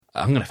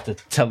I'm going to have to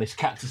tell this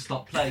cat to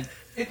stop playing.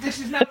 This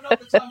is now not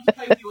the time to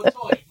play with your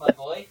toy, my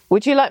boy.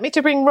 Would you like me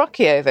to bring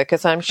Rocky over?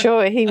 Because I'm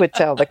sure he would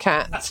tell the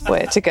cat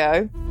where to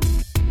go.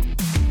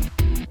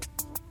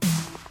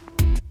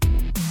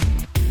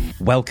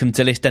 Welcome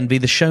to List Envy,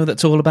 the show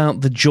that's all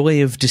about the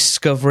joy of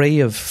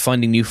discovery, of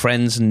finding new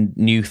friends and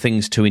new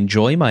things to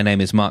enjoy. My name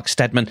is Mark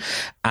Steadman,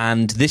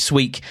 and this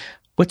week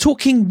we're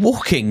talking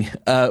walking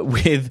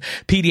with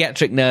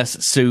paediatric nurse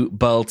Sue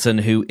Burleton,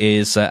 who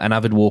is an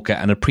avid walker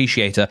and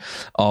appreciator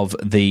of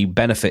the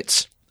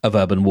benefits of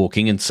urban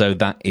walking, and so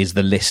that is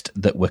the list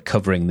that we're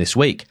covering this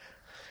week.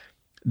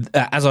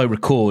 As I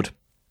record,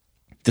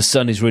 the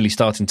sun is really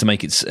starting to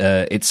make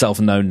itself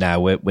known now.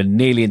 We're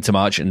nearly into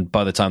March, and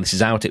by the time this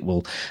is out, it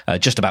will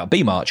just about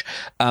be March.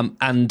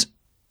 And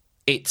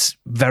it's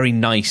very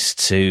nice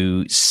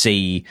to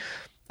see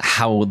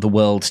how the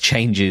world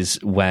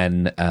changes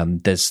when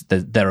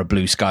there are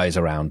blue skies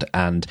around.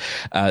 And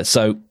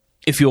so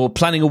if you're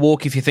planning a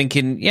walk, if you're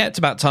thinking, yeah, it's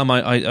about time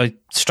I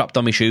strapped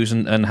on my shoes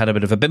and had a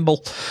bit of a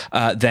bimble,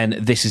 then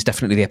this is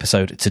definitely the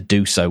episode to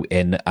do so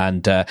in.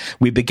 And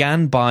we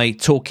began by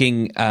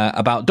talking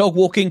about dog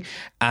walking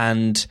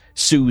and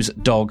Sue's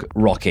dog,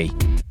 Rocky.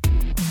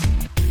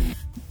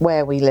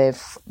 Where we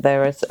live,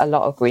 there is a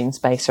lot of green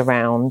space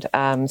around.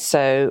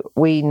 So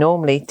we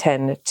normally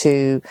tend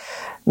to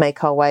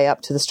make our way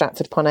up to the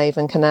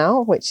Stratford-upon-Avon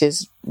Canal, which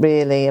is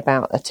really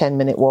about a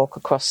 10-minute walk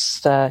across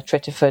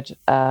Tritterford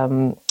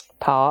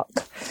Park.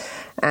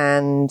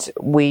 And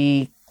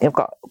we have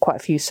got quite a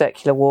few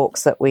circular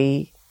walks that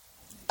we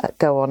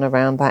go on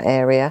around that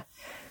area.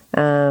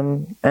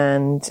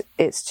 And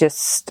it's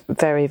just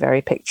very,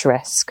 very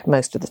picturesque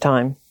most of the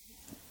time.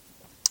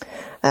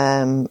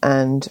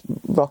 And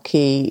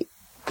Rocky,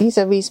 he's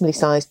a reasonably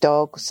sized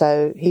dog,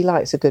 so he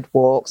likes a good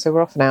walk. So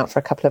we're often out for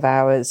a couple of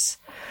hours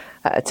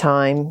at a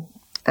time.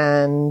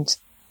 And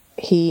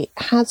he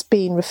has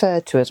been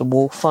referred to as a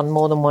wolf on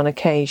more than one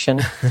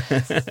occasion,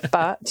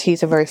 but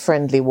he's a very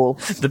friendly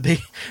wolf. The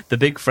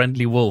big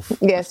friendly wolf.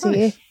 Yes,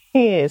 he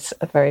is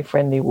a very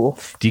friendly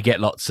wolf. Do you get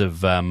lots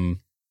of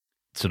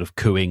sort of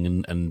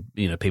cooing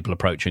and people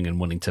approaching and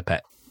wanting to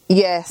pet?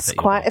 Yes,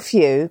 quite a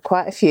few.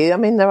 I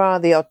mean, there are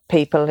the odd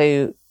people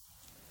who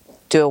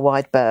do a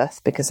wide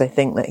berth because they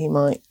think that he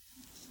might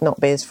not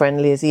be as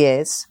friendly as he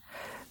is.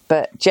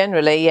 But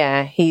generally,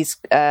 yeah, he's,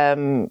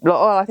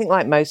 I think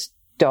like most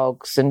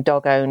dogs and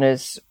dog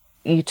owners,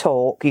 you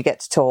get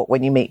to talk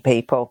when you meet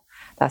people.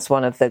 That's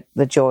one of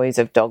the joys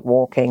of dog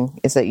walking,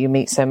 is that you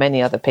meet so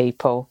many other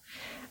people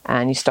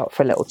and you stop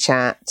for a little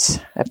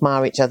chat,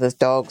 admire each other's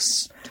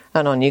dogs,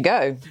 and on you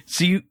go.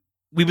 So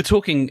we were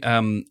talking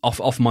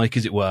off mic,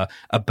 as it were,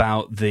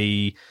 about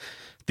the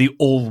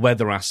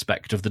all-weather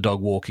aspect of the dog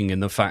walking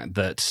and the fact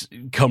that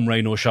come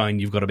rain or shine,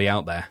 you've got to be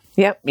out there.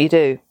 Yep, you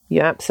do.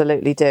 You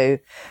absolutely do.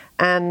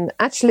 And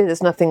actually,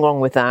 there's nothing wrong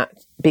with that,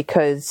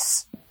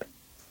 because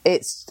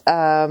it's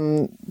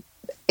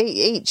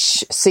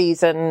each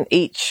season,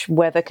 each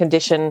weather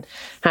condition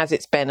has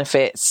its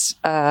benefits.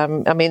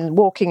 I mean,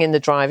 walking in the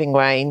driving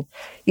rain,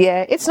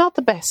 yeah, it's not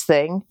the best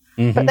thing.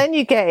 Mm-hmm. But then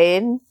you get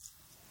in.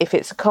 If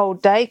it's a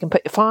cold day, you can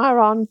put your fire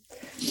on,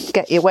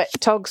 get your wet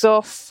togs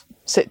off,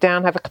 sit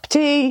down, have a cup of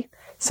tea,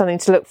 something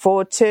to look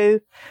forward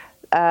to.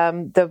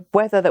 The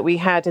weather that we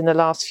had in the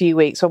last few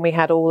weeks, when we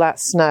had all that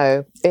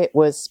snow, it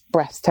was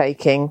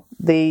breathtaking.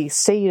 The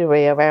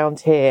scenery around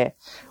here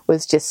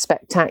was just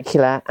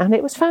spectacular, and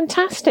it was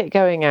fantastic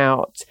going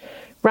out.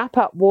 Wrap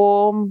up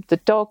warm, the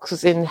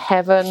dogs in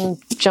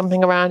heaven,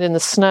 jumping around in the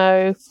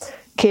snow.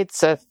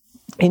 Kids are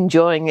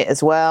enjoying it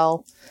as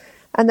well.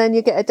 And then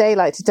you get a day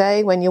like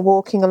today when you're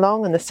walking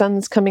along and the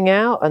sun's coming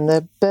out and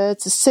the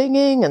birds are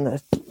singing and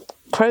the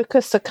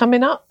crocus are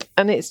coming up,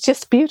 and it's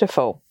just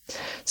beautiful.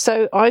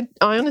 So I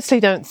honestly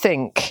don't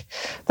think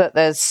that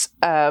there's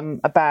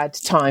a bad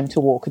time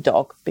to walk a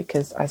dog,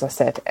 because, as I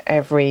said,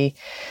 every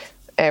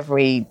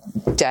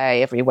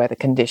day, every weather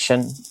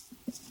condition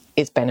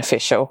is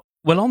beneficial.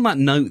 Well, on that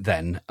note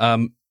then,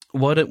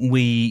 why don't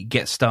we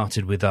get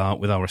started with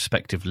our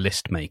respective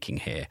list making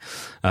here?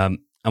 And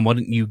why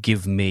don't you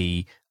give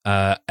me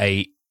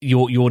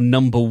your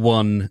number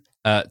one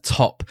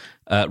top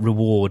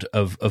reward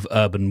of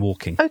urban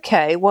walking?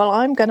 Okay, well,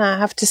 I'm going to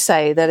have to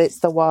say that it's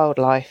the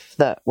wildlife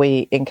that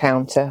we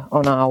encounter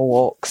on our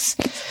walks.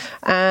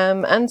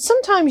 And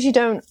sometimes you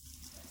don't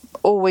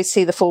always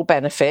see the full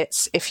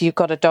benefits if you've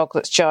got a dog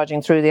that's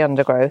charging through the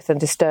undergrowth and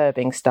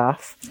disturbing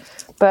stuff.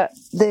 But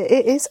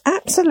it is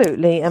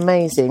absolutely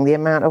amazing the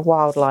amount of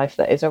wildlife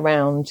that is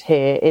around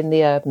here in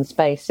the urban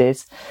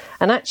spaces.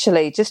 And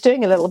actually, just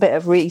doing a little bit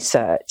of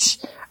research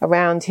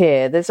around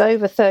here, there's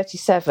over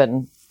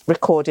 37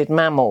 recorded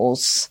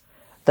mammals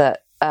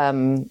that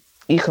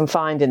you can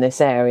find in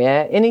this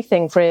area.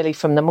 Anything really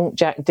from the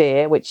muntjac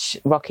deer, which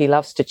Rocky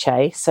loves to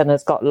chase and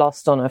has got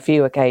lost on a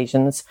few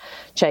occasions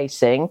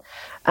chasing,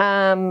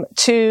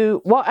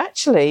 to what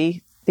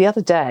actually the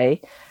other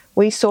day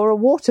we saw a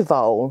water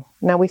vole.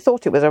 Now, we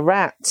thought it was a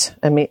rat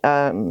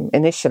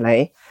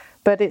initially,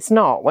 but it's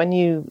not. When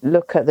you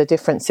look at the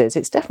differences,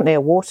 it's definitely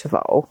a water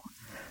vole.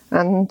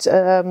 And,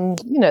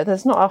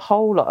 there's not a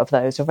whole lot of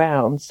those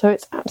around. So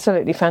it's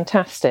absolutely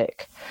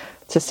fantastic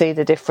to see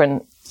the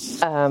different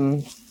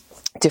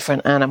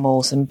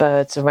animals and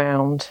birds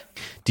around.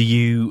 Do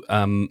you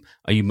are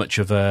you much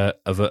of a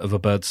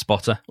bird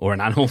spotter or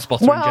an animal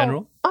spotter in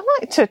general? I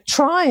like to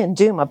try and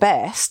do my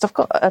best. I've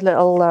got a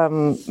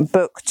little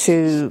book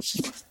to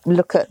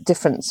look at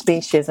different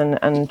species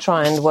and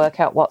try and work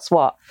out what's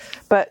what.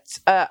 But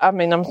I'm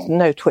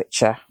no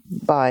twitcher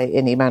by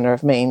any manner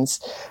of means.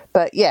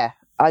 But yeah,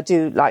 I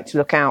do like to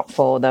look out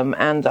for them.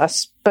 And I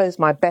suppose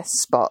my best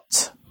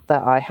spot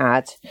that I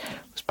had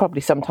was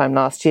probably sometime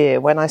last year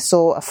when I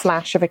saw a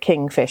flash of a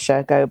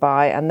kingfisher go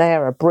by, and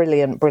they're a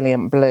brilliant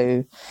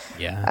blue.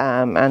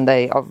 Yeah. And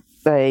their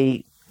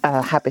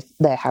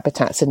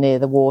habitats are near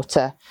the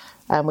water.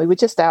 And we were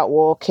just out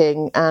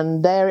walking,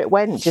 and there it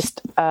went,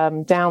 just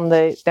down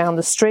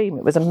the stream.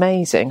 It was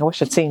amazing. I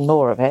wish I'd seen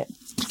more of it.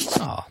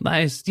 Oh,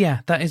 it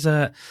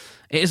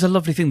is a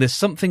lovely thing. There's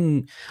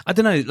something, I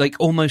don't know, like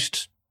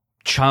almost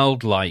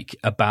childlike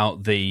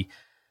about the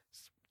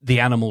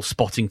animal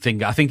spotting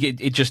thing. I think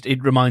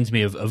it reminds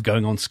me of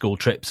going on school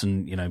trips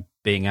and,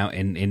 being out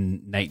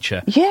in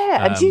nature.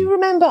 Yeah. Do you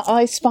remember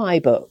I Spy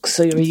books?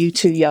 Or are you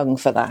too young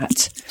for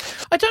that?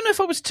 I don't know if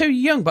I was too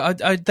young, but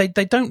they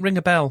don't ring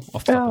a bell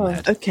off the top of my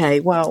head. Okay.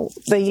 Well,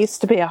 there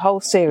used to be a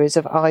whole series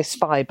of I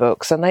Spy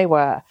books, and they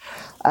were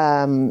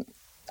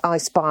I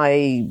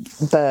Spy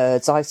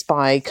birds, I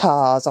Spy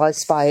cars, I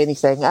Spy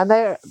anything. And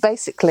they're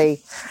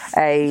basically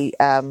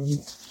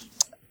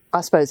I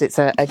suppose it's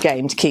a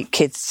game to keep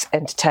kids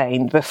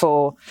entertained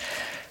before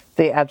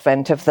the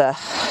advent of the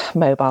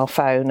mobile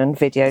phone and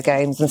video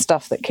games and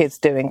stuff that kids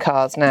do in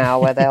cars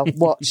now, where they'll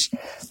watch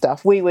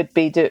stuff. We would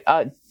be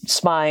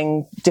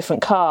spying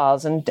different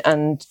cars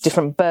and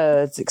different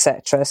birds,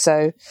 etc.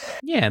 So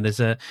yeah,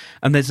 there's a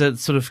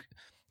sort of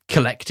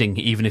collecting,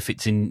 even if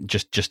it's in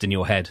just in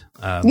your head.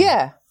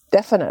 Yeah,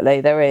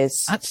 definitely there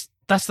is.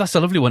 That's a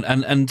lovely one,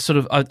 and sort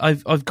of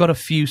I've got a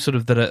few sort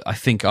of that I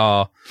think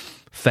are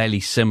fairly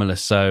similar.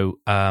 So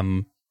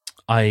I'll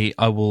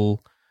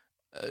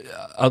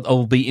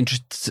be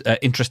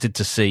interested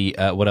to see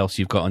what else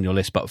you've got on your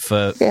list. But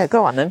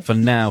go on then. For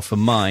now, for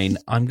mine,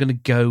 I'm going to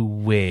go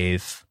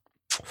with.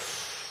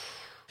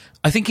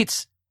 I think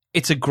it's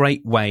a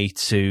great way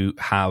to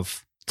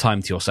have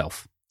time to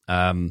yourself.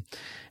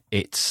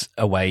 It's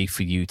a way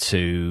for you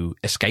to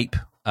escape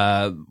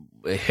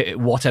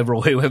whatever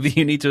or whoever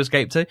you need to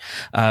escape to.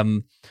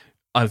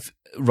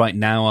 Right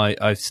now,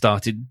 I've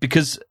started,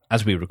 because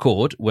as we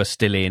record, we're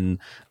still in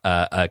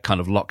a kind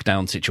of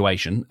lockdown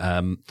situation.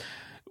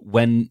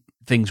 When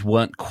things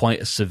weren't quite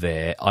as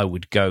severe, I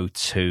would go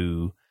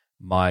to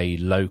my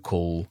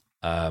local.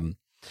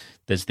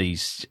 There's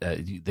these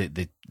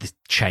the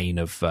chain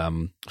of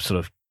sort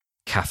of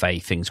cafe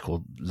things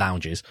called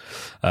lounges.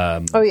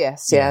 The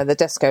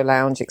Desco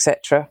Lounge,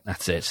 etc.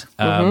 That's it.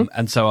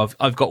 And so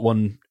I've got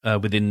one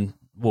within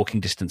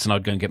walking distance, and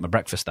I'd go and get my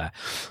breakfast there,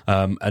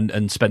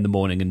 and spend the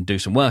morning and do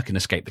some work and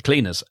escape the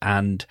cleaners.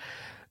 And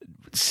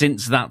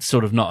since that's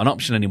sort of not an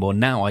option anymore,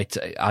 now I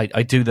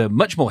do the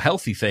much more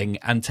healthy thing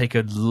and take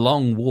a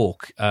long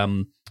walk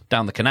down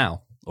the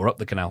canal, or up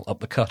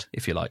the cut,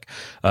 if you like,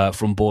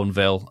 from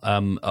Bourneville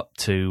up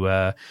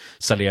to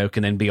Selly Oak,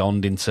 and then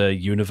beyond into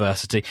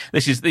University.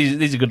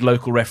 These are good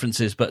local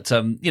references, but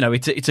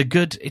it's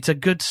a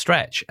good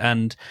stretch,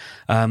 and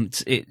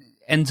it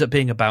ends up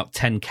being about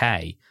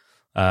 10k.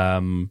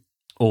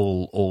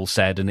 All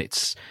said, and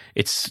it's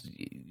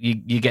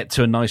you get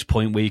to a nice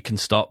point where you can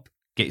stop,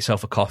 get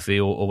yourself a coffee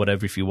or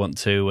whatever if you want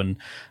to, and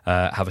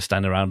have a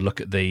stand around,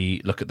 look at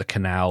the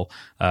canal,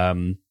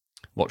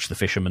 watch the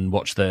fishermen,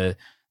 watch the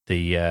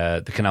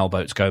canal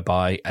boats go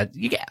by.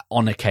 You get,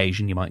 on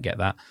occasion, you might get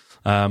that,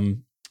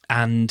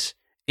 and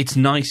it's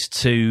nice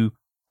to.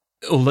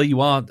 Although you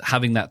are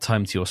having that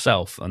time to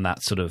yourself and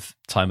that sort of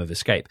time of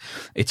escape,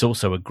 it's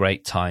also a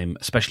great time,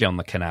 especially on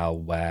the canal,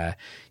 where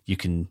you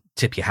can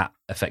tip your hat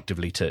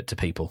effectively to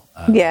people.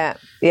 It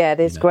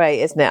is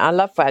great, isn't it? I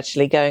love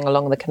actually going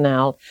along the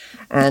canal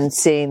and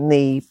seeing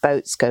the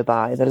boats go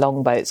by, the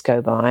long boats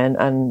go by,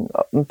 and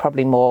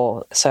probably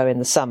more so in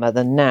the summer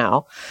than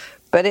now.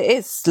 But it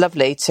is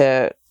lovely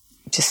to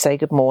just say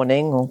good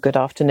morning or good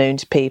afternoon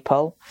to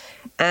people.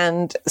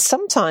 And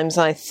sometimes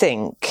I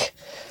think...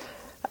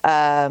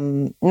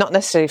 not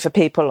necessarily for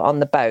people on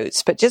the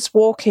boats, but just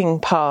walking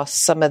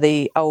past some of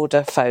the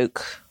older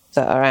folk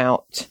that are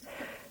out.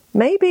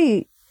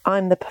 Maybe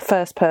I'm the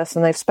first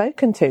person they've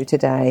spoken to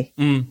today.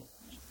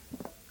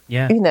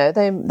 Yeah,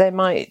 they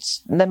might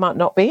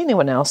not be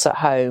anyone else at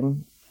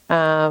home.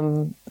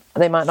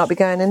 They might not be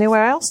going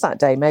anywhere else that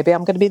day. Maybe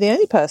I'm going to be the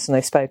only person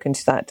they've spoken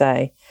to that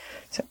day.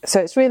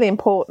 So it's really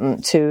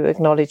important to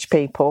acknowledge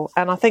people,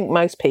 and I think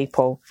most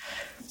people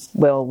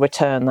will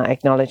return that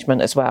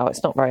acknowledgement as well.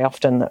 It's not very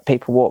often that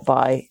people walk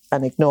by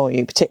and ignore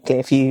you,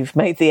 particularly if you've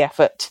made the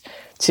effort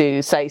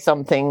to say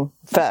something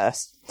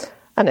first,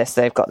 unless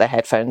they've got their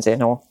headphones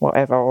in or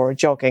whatever, or are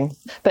jogging.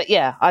 But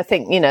yeah, I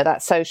think,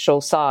 that social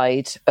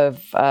side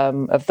of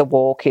the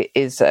walk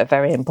is a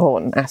very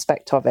important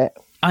aspect of it.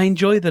 I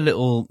enjoy the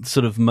little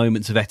sort of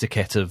moments of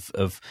etiquette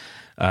of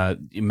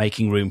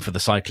making room for the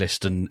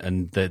cyclist and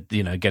the,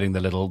 you know, getting the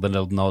little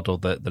nod or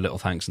the little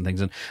thanks and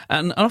things.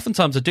 And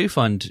oftentimes I do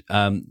find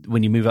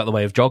when you move out the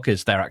way of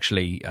joggers, they're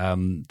actually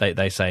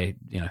they say,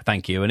 you know,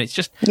 thank you. And it's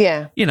just,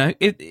 you know,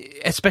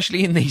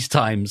 especially in these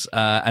times,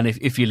 and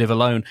if you live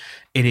alone,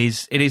 it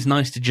is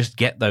nice to just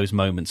get those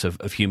moments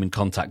of human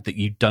contact that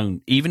you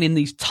don't, even in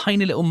these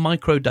tiny little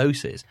micro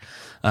doses,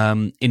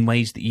 in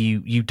ways that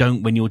you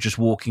don't when you're just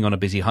walking on a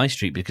busy high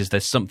street, because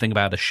there's something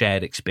about a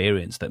shared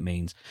experience that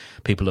means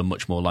people are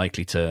much more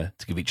likely to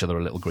give each other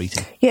a little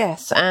greeting.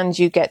 Yes, and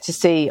you get to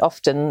see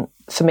often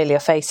familiar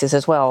faces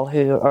as well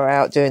who are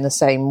out doing the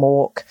same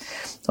walk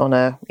on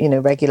a, you know,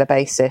 regular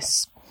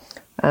basis,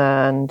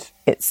 and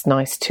it's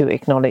nice to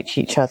acknowledge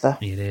each other.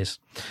 It is.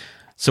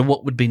 So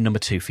what would be number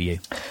 2 for you?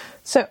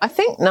 So I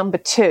think number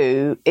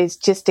 2 is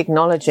just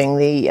acknowledging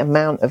the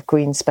amount of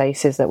green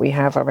spaces that we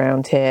have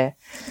around here.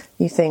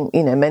 You think,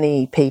 you know,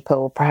 many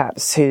people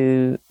perhaps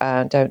who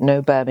don't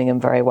know Birmingham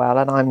very well,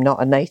 and I'm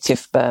not a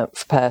native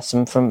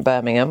person from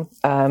Birmingham,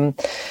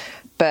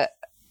 but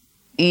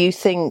you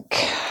think,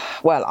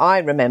 well, I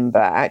remember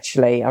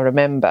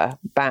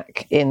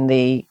back in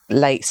the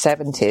late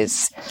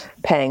 70s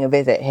paying a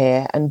visit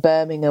here, and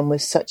Birmingham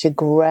was such a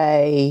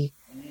grey,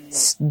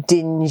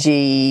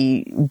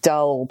 dingy,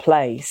 dull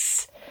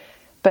place.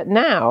 But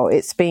now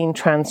it's been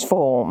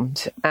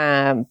transformed,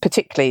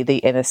 particularly the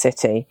inner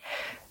city,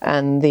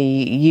 and the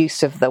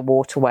use of the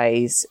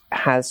waterways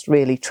has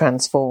really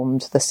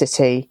transformed the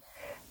city.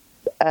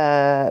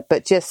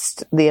 But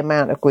just the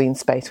amount of green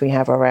space we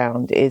have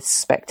around is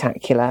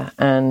spectacular.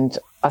 And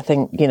I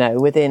think, you know,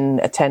 within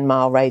a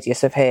 10-mile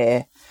radius of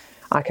here,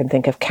 I can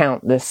think of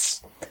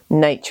countless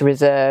nature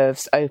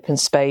reserves, open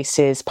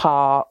spaces,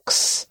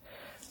 parks.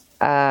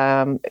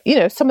 You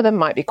know, some of them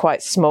might be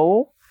quite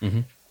small,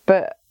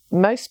 but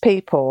most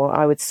people,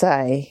 I would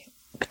say,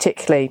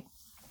 particularly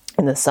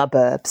in the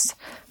suburbs,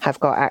 have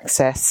got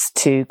access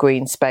to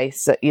green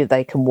space that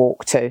they can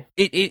walk to.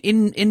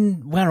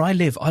 In where I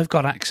live, I've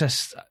got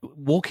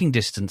walking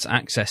distance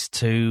access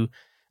to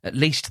at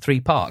least 3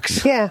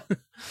 parks. Yeah.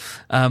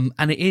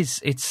 And it is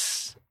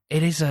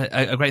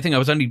a great thing. I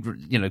was only,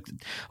 you know,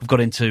 I've got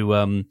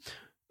into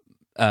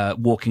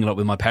walking a lot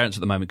with my parents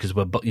at the moment because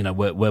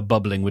we're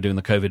bubbling. We're doing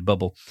the COVID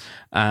bubble,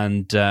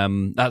 and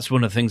that's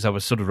one of the things I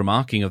was sort of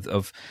remarking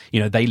of you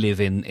know, they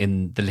live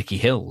in the Lickey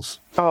Hills.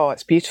 Oh,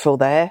 it's beautiful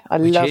there. I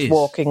love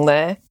walking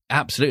there.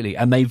 Absolutely,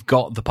 and they've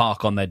got the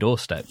park on their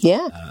doorstep.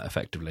 Yeah,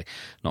 effectively,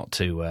 not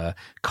to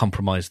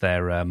compromise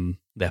their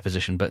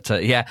position, but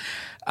yeah,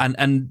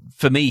 and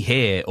for me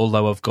here,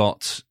 although I've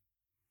got,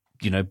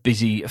 you know,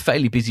 a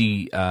fairly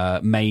busy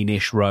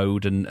main-ish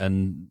road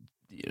and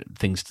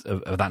things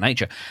of that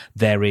nature,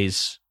 there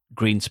is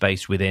green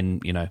space within,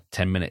 you know,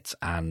 10 minutes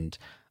and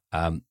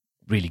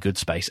really good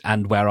space.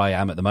 And where I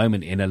am at the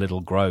moment in a little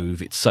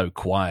grove, it's so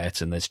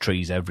quiet and there's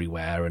trees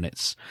everywhere, and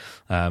it's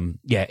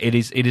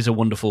it is a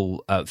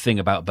wonderful thing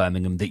about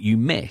Birmingham that you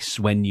miss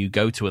when you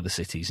go to other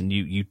cities, and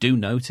you do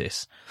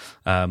notice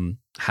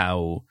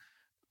how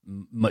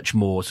much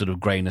more sort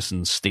of greyness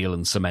and steel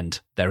and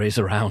cement there is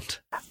around.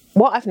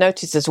 What I've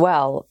noticed as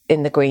well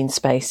in the green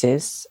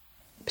spaces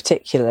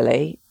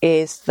particularly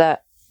is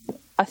that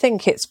I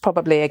think it's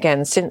probably,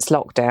 again, since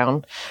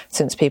lockdown,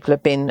 since people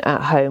have been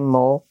at home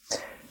more,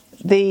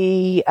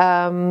 the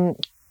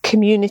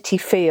community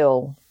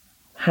feel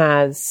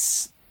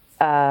has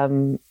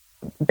been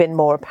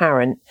more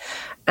apparent,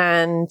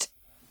 and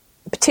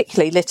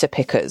particularly litter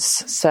pickers.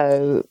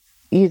 So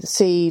you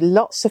see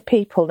lots of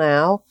people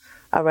now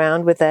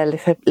around with their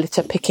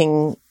litter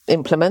picking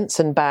implements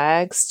and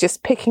bags,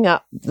 just picking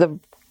up the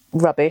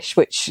rubbish,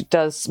 which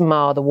does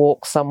mar the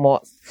walk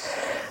somewhat,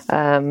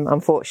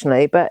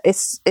 unfortunately, but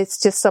it's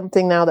just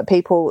something now that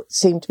people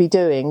seem to be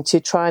doing to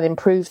try and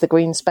improve the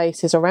green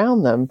spaces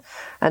around them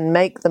and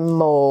make them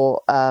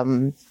more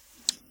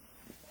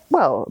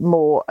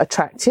more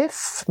attractive,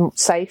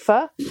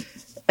 safer,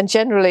 and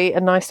generally a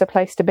nicer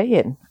place to be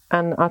in.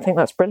 And I think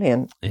that's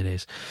brilliant. It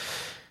is.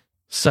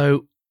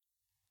 So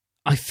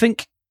I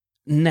think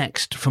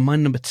next for my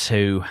number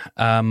 2,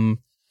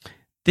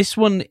 this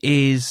one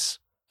is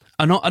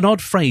an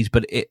odd phrase,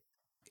 but it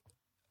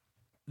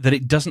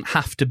doesn't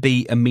have to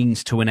be a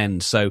means to an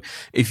end. So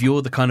if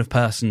you're the kind of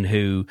person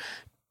who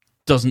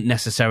doesn't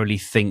necessarily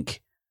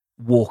think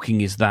walking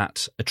is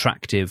that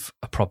attractive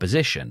a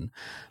proposition,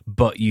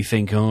 but you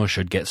think, I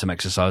should get some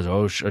exercise,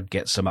 or I should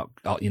get some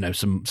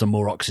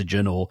more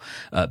oxygen, or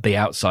be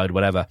outside,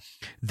 whatever,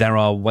 there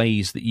are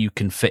ways that you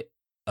can fit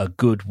a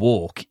good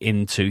walk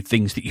into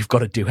things that you've got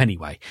to do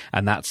anyway,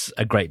 and that's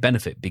a great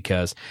benefit,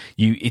 because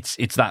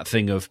it's that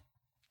thing of,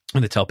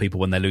 and they tell people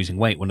when they're losing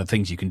weight, one of the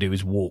things you can do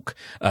is walk,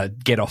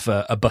 get off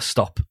a bus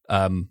stop,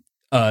 one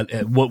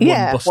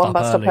bus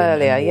stop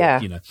earlier,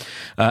 walk, you know.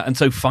 And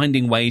so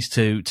finding ways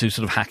to sort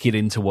of hack it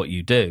into what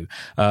you do,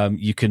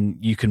 you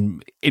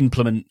can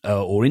implement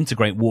or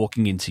integrate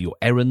walking into your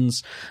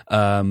errands,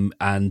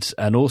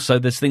 and also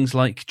there's things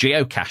like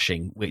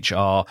geocaching, which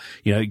are,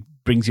 you know,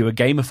 brings you a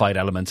gamified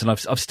element, and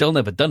I've still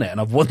never done it,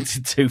 and I've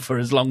wanted to for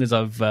as long as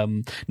I've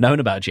known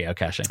about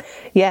geocaching.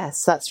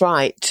 Yes, that's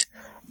right.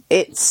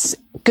 It's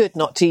good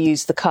not to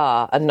use the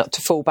car and not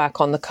to fall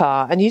back on the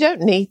car, and you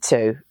don't need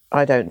to,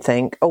 I don't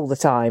think, all the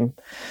time.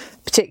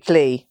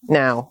 Particularly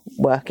now,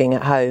 working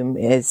at home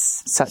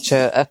is such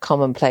a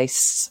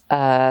commonplace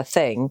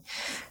thing.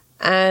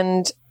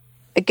 And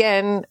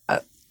again,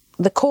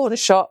 the corner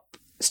shop,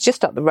 it's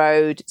just up the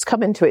road. It's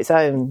come into its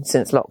own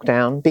since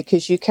lockdown,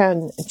 because you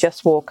can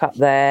just walk up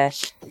there,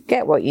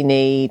 get what you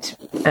need,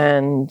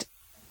 and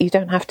you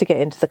don't have to get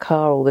into the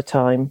car all the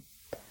time.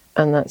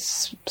 And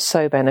that's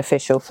so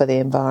beneficial for the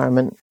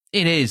environment.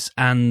 It is,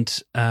 and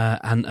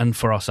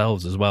for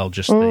ourselves as well.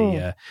 Just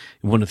the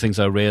one of the things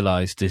I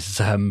realised is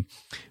so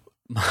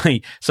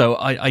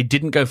I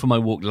didn't go for my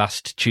walk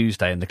last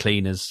Tuesday, and the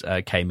cleaners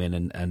came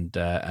in and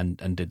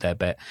did their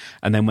bit,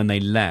 and then when they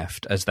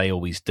left, as they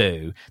always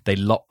do, they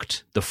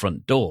locked the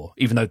front door,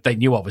 even though they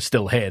knew I was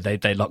still here.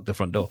 They locked the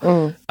front door,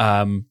 and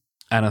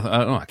I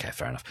thought, oh, okay,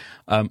 fair enough.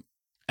 And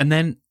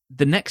then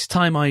the next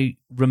time I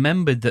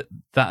remembered that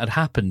had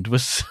happened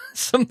was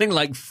something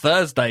like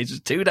Thursday,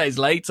 just 2 days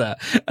later,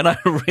 and I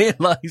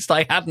realised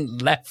I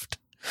hadn't left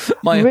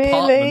my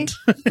apartment.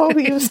 Oh,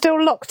 you were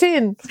still locked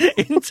in?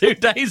 In 2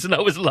 days, and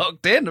I was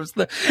locked in.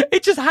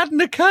 It just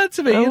hadn't occurred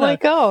to me. Oh, my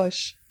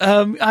gosh.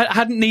 I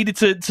hadn't needed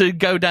to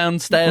go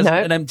downstairs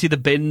and empty the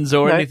bins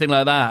or anything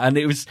like that. And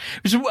it was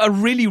a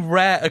really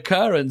rare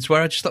occurrence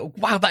where I just thought,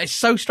 wow, that is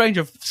so strange.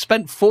 I've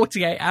spent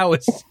 48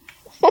 hours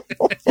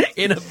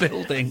in a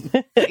building.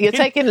 You're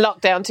taking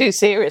lockdown too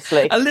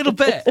seriously. A little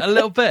bit,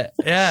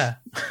 yeah.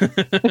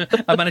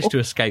 I managed to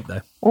escape,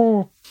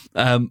 though.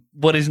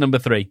 What is number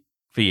 3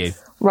 for you?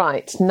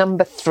 Right,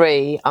 number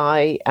 3,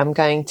 I am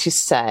going to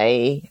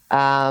say,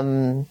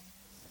 I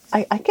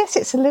guess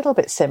it's a little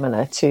bit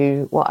similar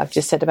to what I've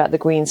just said about the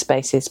green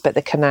spaces, but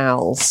the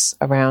canals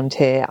around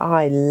here.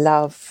 I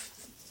love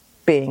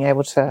being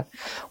able to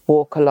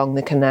walk along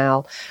the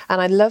canal,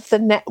 and I love the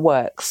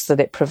networks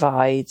that it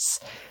provides.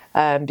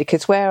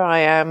 Because where I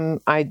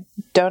am, I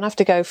don't have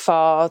to go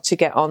far to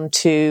get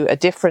onto a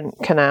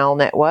different canal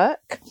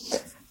network.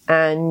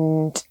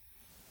 And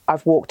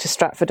I've walked to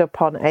Stratford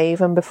upon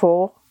Avon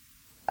before,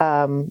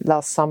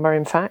 last summer,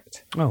 in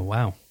fact. Oh,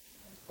 wow.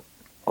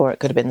 Or it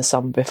could have been the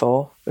summer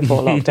before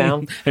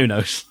lockdown. Who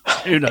knows?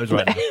 Who knows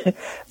right now?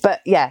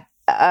 But yeah,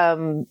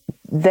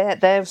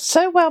 they're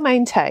so well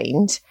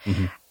maintained,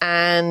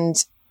 and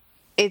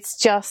it's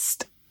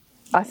just,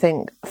 I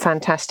think,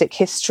 fantastic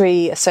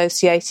history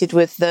associated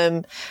with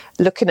them.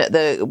 Looking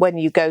at when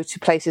you go to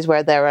places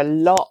where there are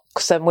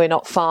locks, and we're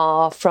not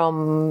far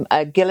from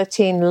a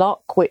guillotine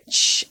lock,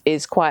 which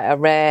is quite a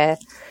rare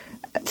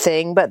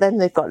thing, but then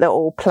they've got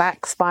little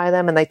plaques by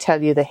them and they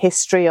tell you the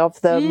history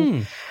of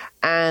them.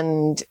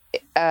 And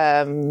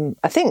I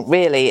think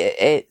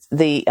really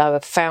the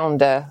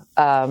founder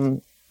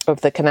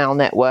of the canal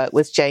network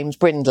was James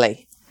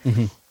Brindley,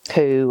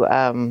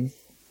 who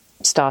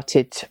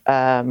started...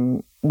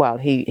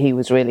 he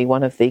was really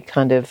one of the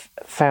kind of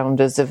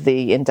founders of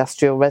the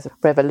Industrial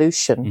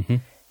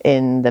Revolution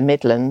in the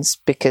Midlands,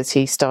 because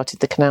he started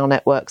the canal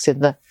networks in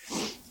the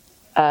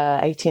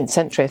 18th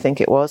century, I think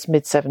it was,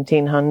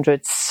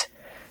 mid-1700s.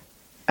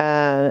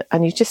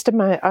 And you just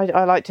imagine,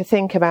 I like to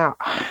think about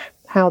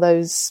how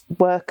those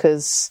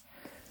workers,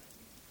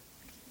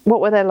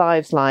 what were their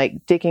lives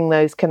like, digging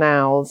those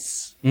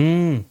canals?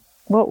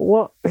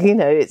 What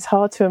it's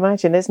hard to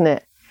imagine, isn't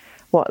it,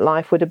 what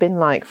life would have been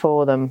like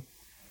for them.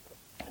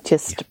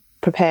 Just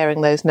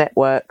preparing those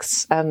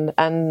networks,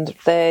 and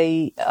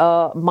they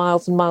are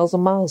miles and miles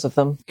and miles of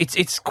them.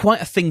 It's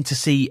quite a thing to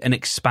see an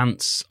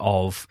expanse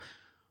of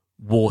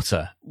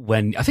water.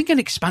 When I think an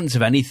expanse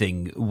of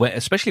anything,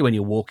 especially when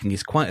you're walking,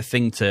 is quite a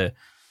thing to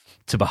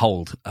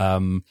behold.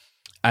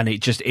 And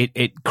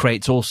it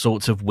creates all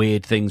sorts of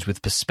weird things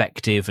with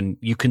perspective, and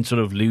you can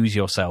sort of lose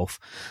yourself,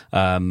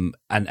 and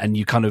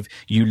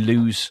you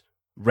lose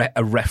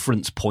a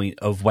reference point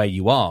of where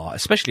you are,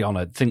 especially on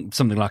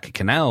something like a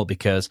canal,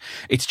 because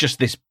it's just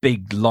this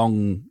big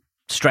long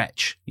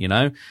stretch,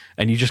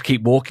 and you just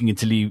keep walking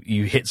until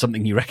you hit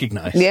something you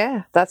recognize.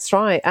 Yeah, that's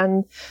right.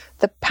 And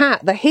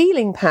the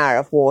healing power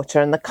of water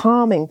and the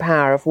calming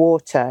power of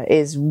water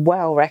is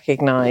well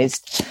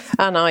recognized,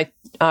 and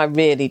I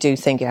really do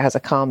think it has a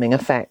calming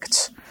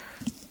effect.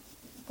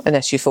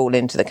 Unless you fall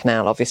into the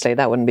canal, obviously,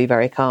 that wouldn't be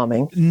very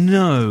calming.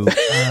 No,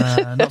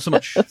 not so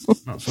much.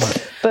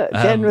 But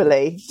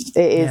generally,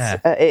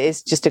 it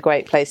is just a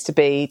great place to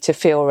be, to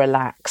feel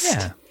relaxed.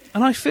 Yeah,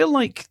 and I feel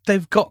like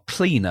they've got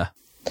cleaner.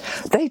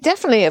 They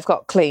definitely have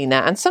got cleaner,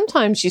 and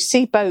sometimes you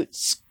see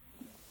boats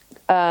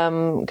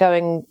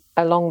going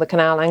along the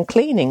canal and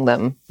cleaning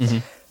them.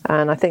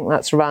 And I think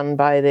that's run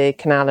by the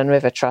Canal and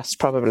River Trust,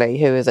 probably,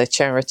 who is a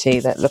charity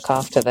that look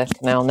after the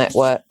canal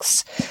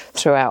networks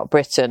throughout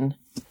Britain.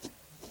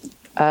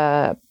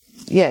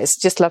 It's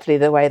just lovely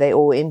the way they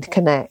all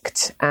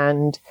interconnect.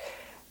 And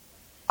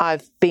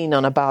I've been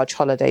on a barge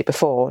holiday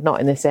before, not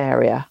in this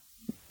area,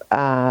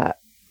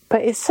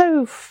 But it's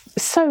so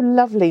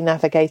lovely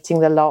navigating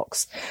the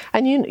locks,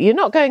 and you're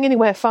not going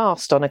anywhere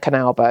fast on a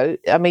canal boat.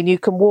 I mean, you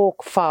can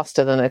walk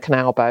faster than a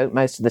canal boat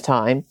most of the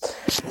time,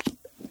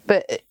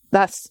 but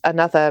that's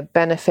another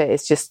benefit.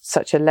 It's just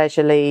such a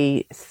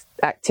leisurely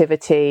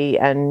activity,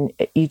 and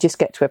you just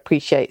get to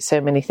appreciate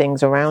so many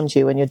things around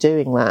you when you're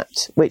doing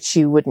that, which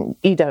you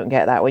don't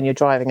get that when you're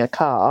driving a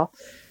car,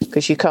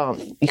 because you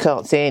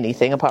can't see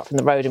anything apart from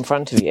the road in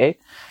front of you,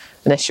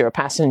 unless you're a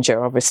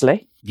passenger,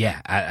 obviously.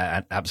 Yeah,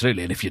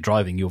 absolutely. And if you're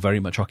driving, you're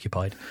very much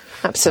occupied.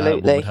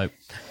 Absolutely. One would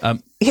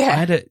hope.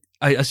 Yeah.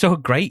 I saw a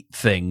great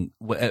thing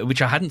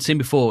which I hadn't seen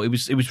before. It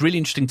was really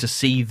interesting to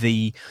see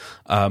the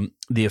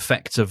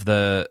effects of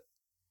the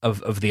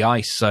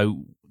ice.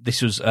 So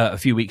this was a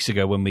few weeks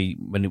ago when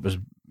it was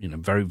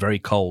very, very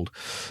cold,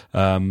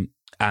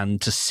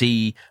 and to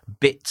see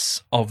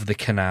bits of the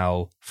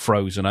canal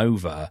frozen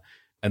over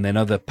and then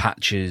other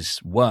patches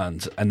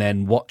weren't, and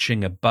then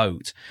watching a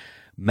boat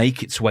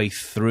make its way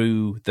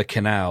through the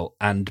canal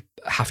and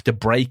have to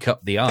break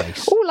up the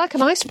ice. Oh, like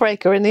an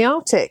icebreaker in the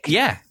Arctic.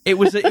 Yeah, it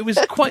was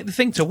quite the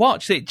thing to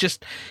watch. It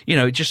just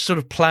sort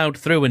of ploughed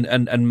through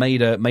and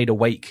made a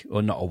wake,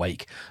 or not a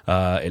wake.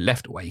 It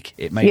left a wake.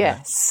 It made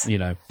a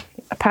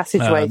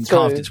passageway through.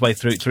 Carved its way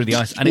through the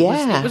ice, and it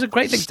was a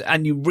great thing.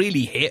 And you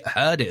really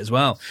heard it as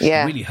well.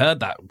 Yeah, you really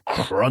heard that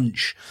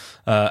crunch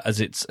as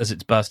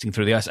it's bursting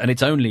through the ice. And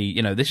it's only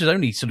this was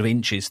only sort of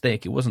inches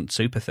thick. It wasn't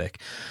super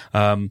thick,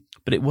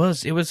 but it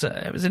was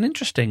an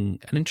interesting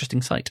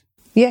sight.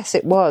 Yes,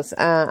 it was,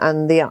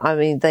 and the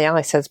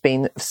ice has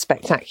been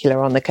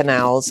spectacular on the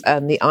canals,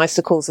 and the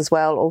icicles as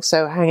well,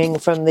 also hanging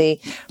from the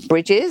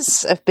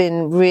bridges, have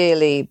been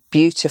really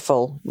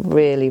beautiful,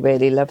 really,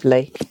 really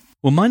lovely.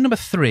 Well, my number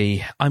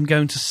 3, I'm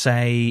going to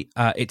say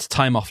it's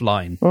time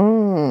offline.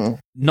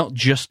 Not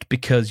just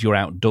because you're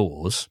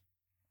outdoors,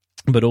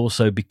 but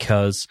also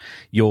because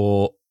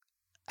your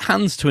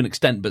hands, to an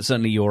extent, but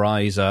certainly your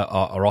eyes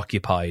are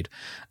occupied,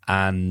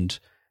 and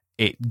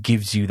it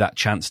gives you that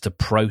chance to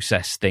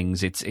process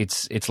things.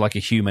 It's like a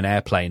human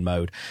airplane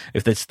mode.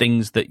 If there's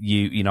things that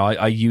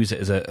I use it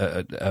as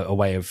a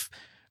way of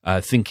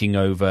thinking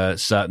over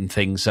certain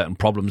things, certain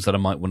problems that I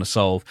might want to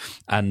solve,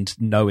 and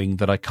knowing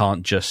that I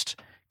can't just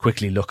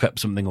quickly look up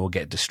something or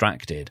get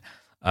distracted.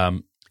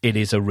 It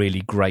is a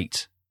really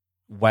great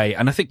way.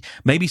 And I think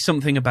maybe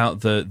something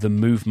about the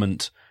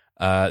movement,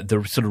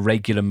 the sort of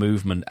regular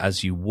movement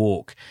as you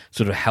walk,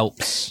 sort of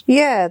helps.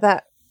 Yeah,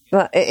 that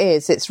it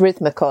is. It's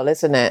rhythmical,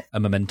 isn't it? A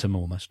momentum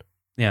almost.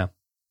 Yeah.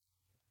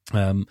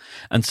 And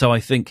so I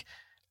think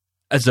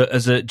as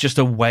a just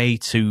a way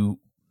to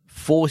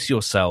force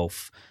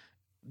yourself,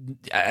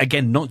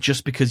 again, not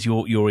just because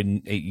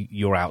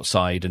you're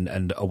outside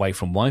and away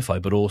from Wi-Fi,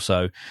 but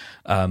also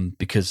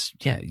because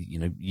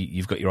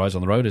you've got your eyes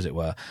on the road, as it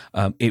were.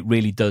 It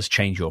really does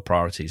change your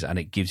priorities, and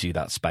it gives you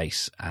that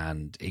space,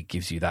 and it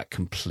gives you that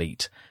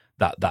complete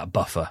that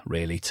buffer,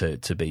 really,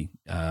 to be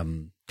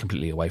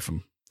completely away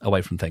from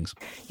things.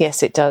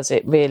 Yes, it does.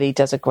 It really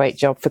does a great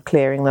job for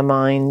clearing the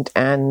mind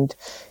and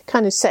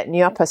kind of setting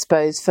you up, I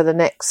suppose, for the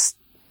next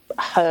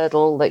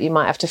hurdle that you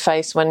might have to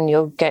face when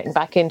you're getting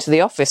back into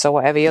the office or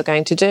whatever you're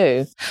going to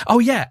do. Oh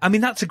yeah, I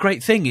mean, that's a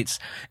great thing. It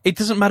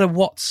doesn't matter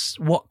what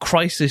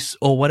crisis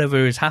or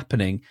whatever is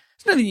happening.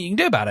 There's nothing you can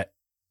do about it,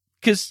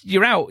 because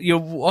you're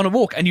on a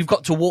walk, and you've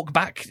got to walk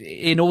back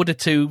in order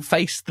to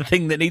face the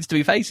thing that needs to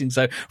be facing.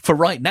 So for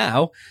right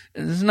now,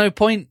 there's no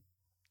point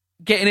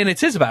getting in a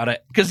tiz about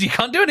it, because you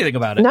can't do anything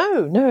about it.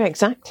 No,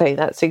 exactly.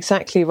 That's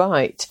exactly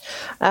right.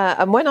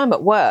 And when I'm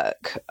at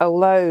work,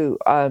 although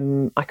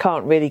I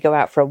can't really go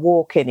out for a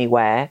walk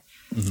anywhere,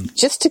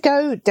 just to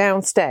go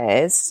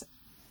downstairs,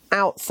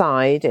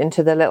 outside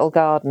into the little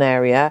garden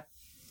area,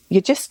 you're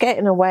just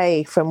getting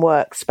away from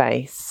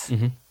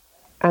workspace.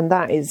 And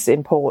that is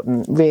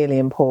important, really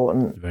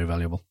important. Very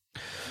valuable.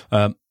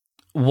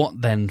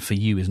 What then for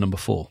you is number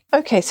 4?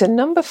 Okay, so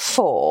number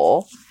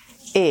 4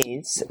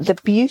 is the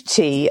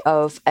beauty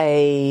of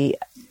a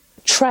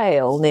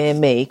trail near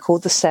me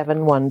called the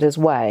Seven Wonders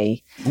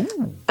Way.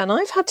 Ooh. And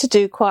I've had to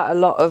do quite a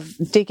lot of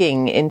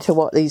digging into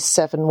what these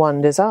Seven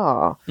Wonders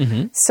are.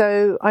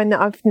 So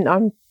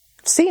I'm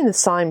seen the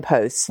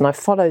signposts, and I've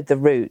followed the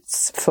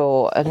routes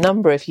for a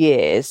number of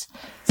years,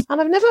 and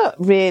I've never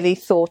really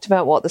thought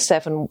about what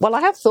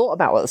I have thought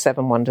about what the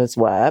Seven Wonders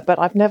were, but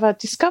I've never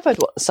discovered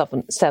what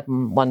the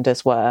seven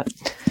wonders were.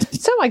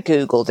 So I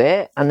Googled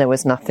it, and there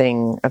was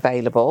nothing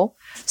available.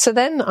 So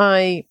then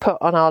I put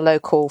on our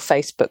local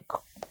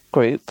Facebook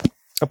group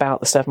about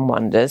the Seven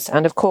Wonders,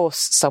 and of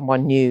course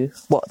someone knew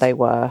what they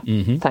were,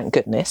 thank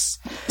goodness,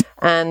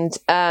 and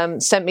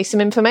sent me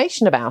some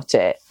information about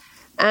it.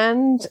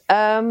 And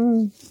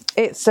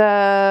it's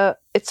a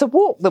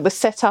walk that was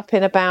set up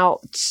in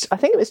about, I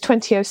think it was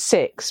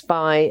 2006,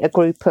 by a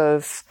group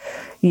of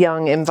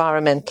young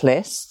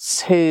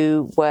environmentalists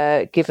who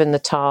were given the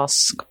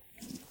task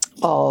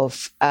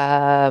of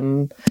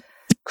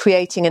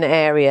creating an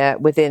area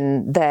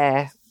within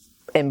their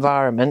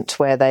environment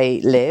where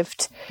they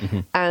lived,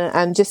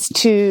 and just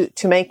to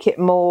make it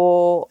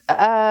more,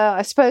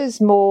 I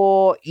suppose,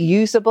 more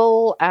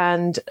usable,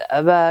 and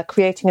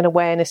creating an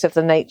awareness of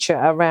the nature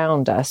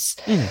around us.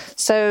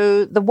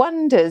 So the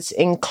wonders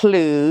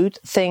include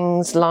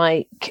things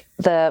like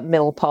the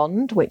mill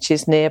pond, which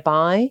is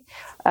nearby.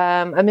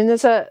 I mean,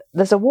 there's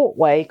a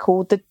walkway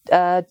called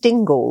the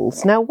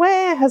Dingles. Now,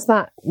 where has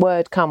that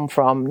word come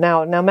from?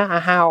 Now, no matter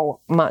how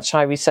much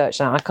I research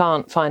that, I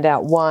can't find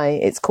out why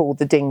it's called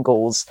the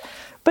Dingles.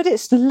 But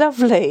it's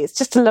lovely. It's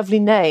just a lovely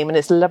name, and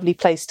it's a lovely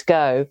place to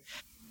go.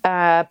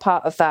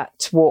 Part of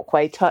that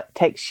walkway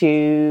takes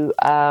you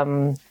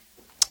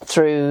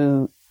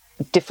through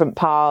different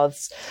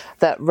paths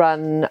that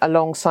run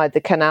alongside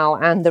the canal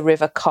and the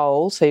River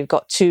Cole. So you've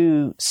got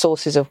two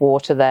sources of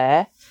water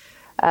there.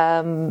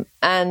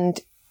 And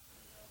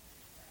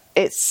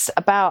it's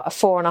about a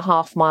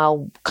 4.5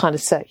 mile kind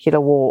of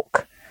circular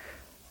walk,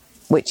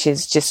 which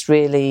is just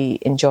really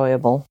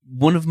enjoyable.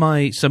 One of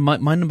my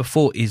number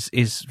 4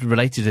 is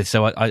related to this,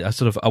 so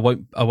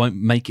I won't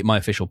make it my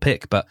official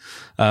pick, but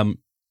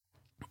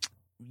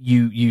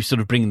you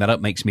sort of bringing that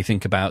up makes me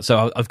think about.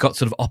 So I've got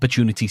sort of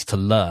opportunities to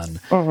learn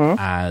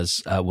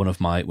as one of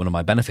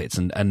my benefits,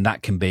 and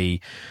that can be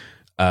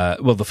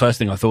the first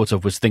thing I thought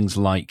of was things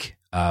like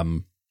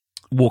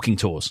walking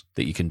tours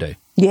that you can do.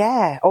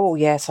 Yeah. Oh,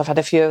 yes. I've had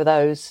a few of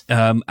those.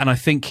 And I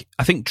think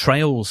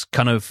trails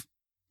kind of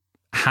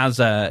has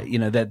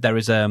there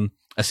is a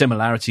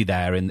similarity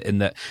there in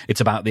that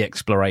it's about the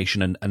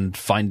exploration and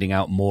finding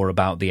out more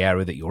about the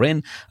area that you're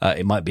in.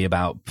 It might be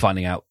about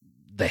finding out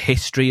the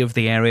history of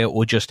the area,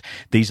 or just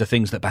these are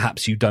things that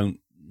perhaps you don't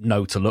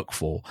know to look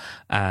for,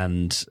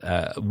 and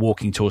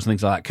walking tours and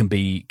things like that can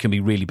be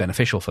really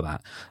beneficial for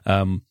that.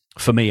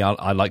 For me,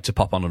 I like to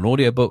pop on an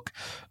audiobook,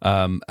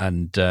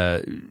 and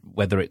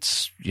whether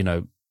it's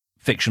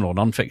fiction or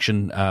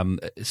non-fiction,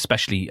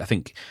 especially I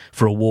think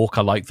for a walk,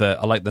 I like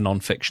the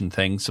non-fiction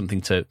thing,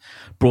 something to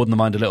broaden the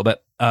mind a little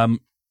bit.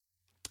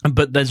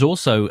 But there's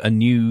also a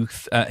new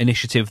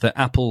initiative that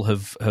Apple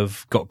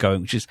have got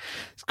going, which is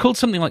called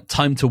something like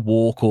Time to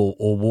Walk or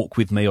Walk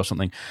with Me or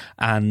something.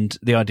 And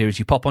the idea is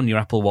you pop on your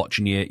Apple Watch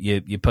and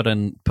you put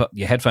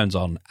your headphones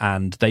on,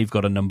 and they've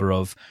got a number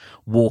of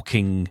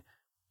walking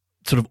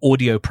sort of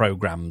audio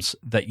programs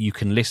that you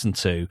can listen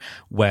to,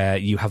 where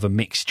you have a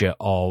mixture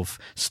of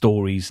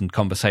stories and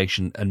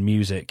conversation and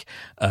music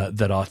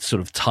that are sort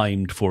of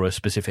timed for a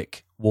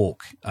specific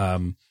walk.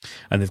 And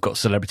they've got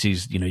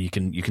celebrities, you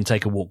can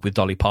take a walk with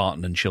Dolly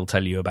Parton, and she'll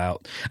tell you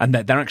about, and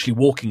they're actually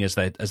walking as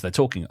they're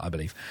talking, I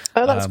believe.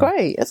 Oh, that's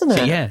great, isn't it?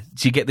 So, yeah,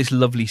 so you get this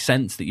lovely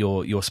sense that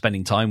you're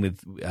spending time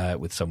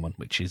with someone,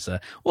 which is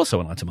also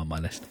an item on my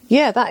list.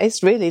 Yeah, that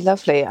is really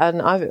lovely.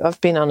 And I've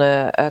been on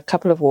a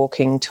couple of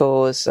walking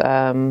tours,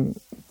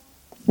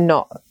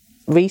 not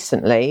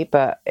recently,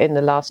 but in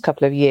the last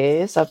couple of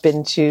years. I've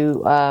been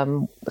to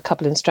a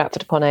couple in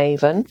Stratford upon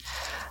Avon,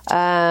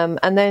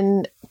 and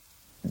then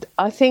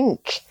I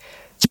think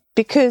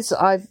because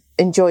I've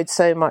enjoyed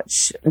so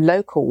much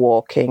local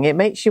walking, it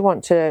makes you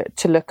want to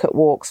look at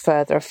walks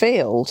further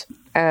afield.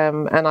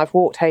 And I've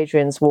walked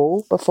Hadrian's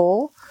Wall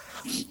before,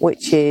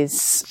 which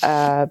is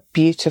a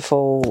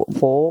beautiful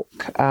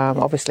walk,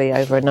 obviously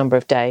over a number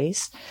of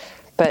days.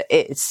 But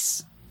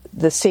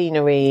the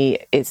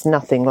scenery is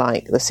nothing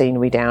like the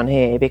scenery down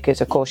here,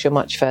 because, of course, you're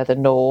much further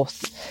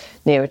north,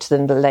 nearer to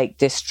the Lake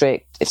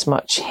District. It's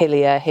much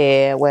hillier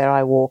here. Where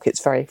I walk,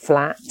 it's very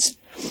flat.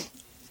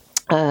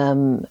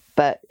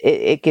 But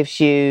it gives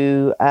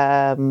you,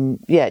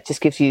 it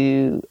just gives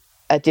you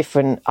a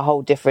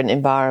whole different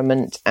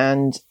environment,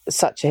 and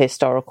such a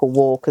historical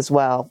walk as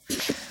well.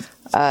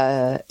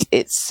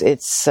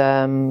 It's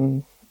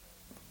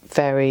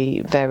very,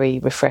 very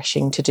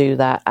refreshing to do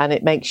that, and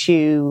it makes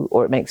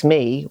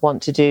me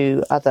want to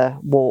do other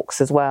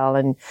walks as well.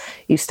 And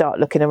you start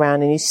looking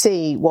around and you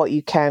see what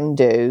you can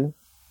do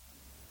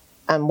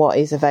and what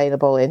is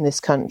available in this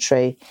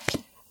country.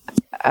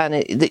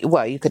 And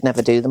you could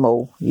never do them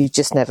all. You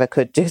just never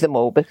could do them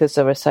all, because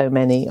there are so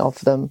many of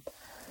them.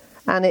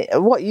 And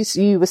what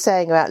you were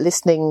saying about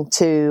listening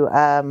to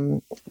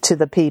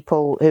the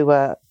people who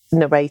are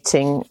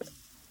narrating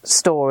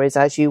stories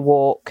as you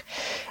walk,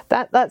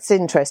 that's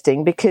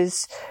interesting,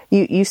 because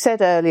you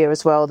said earlier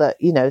as well that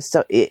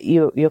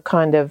you're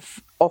kind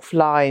of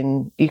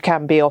offline. You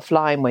can be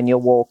offline when you're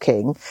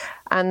walking,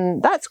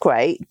 and that's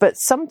great. But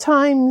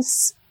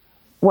sometimes,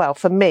 well,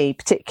 for me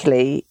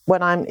particularly,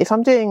 if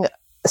I'm doing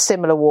a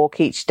similar walk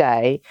each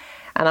day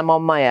and I'm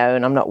on my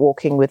own, I'm not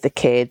walking with the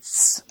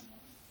kids,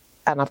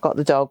 and I've got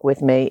the dog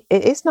with me,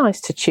 it is nice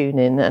to tune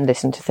in and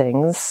listen to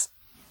things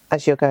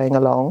as you're going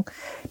along,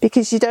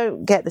 because you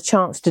don't get the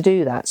chance to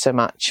do that so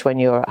much when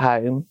you're at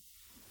home,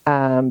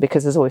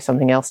 because there's always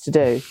something else to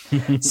do.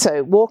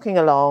 So walking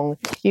along,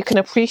 you can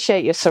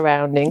appreciate your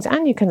surroundings,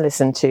 and you can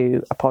listen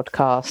to a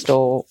podcast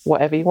or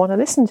whatever you want to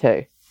listen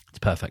to. It's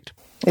perfect.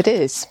 It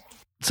is.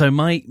 So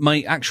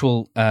my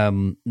actual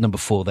number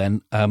 4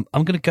 then, I'm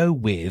going to go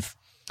with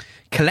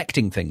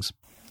collecting things.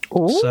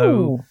 Ooh,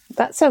 so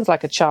that sounds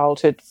like a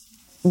childhood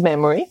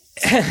memory.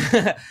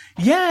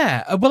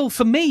 Yeah. Well,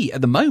 for me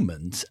at the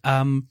moment,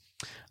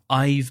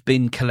 I've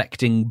been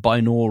collecting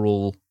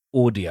binaural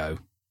audio.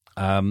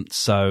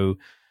 So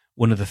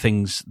one of the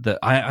things that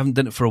I haven't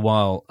done it for a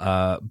while,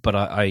 but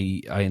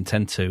I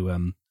intend to,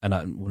 and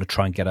I want to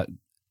try and get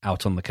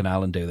out on the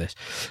canal and do this.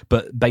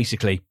 But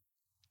basically,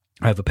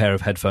 I have a pair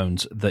of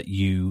headphones that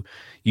you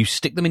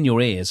stick them in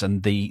your ears,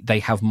 and they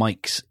have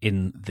mics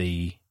in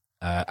the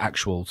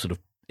actual sort of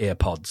ear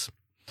pods,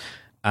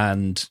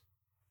 and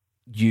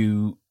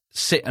you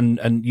sit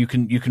and you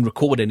can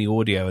record any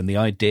audio, and the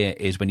idea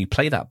is when you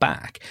play that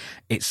back,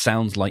 it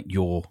sounds like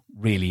you're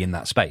really in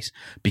that space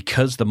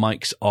because the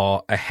mics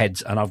are a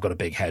head's, and I've got a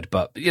big head,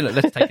 but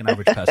let's take an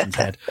average person's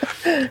head,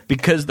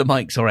 because the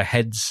mics are a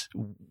head's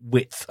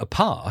width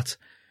apart.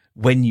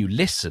 When you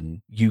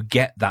listen, you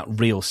get that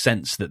real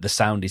sense that the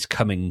sound is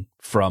coming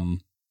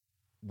from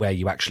where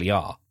you actually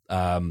are.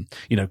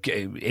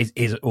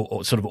 Is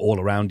sort of all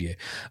around you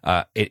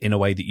in a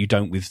way that you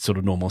don't with sort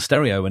of normal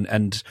stereo,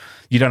 and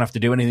you don't have to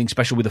do anything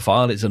special with the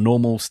file. It's a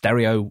normal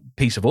stereo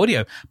piece of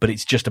audio, but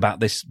it's just about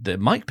the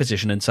mic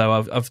position. And so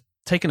I've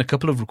taken a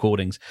couple of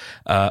recordings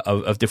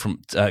of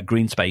different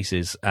green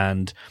spaces,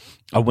 and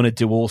I want to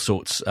do all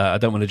sorts. I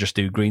don't want to just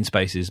do green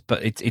spaces,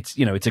 but it's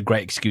a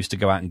great excuse to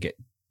go out and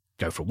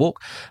go for a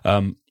walk.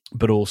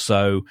 But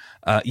also,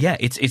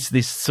 it's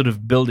this sort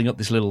of building up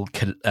this little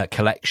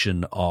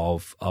collection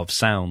of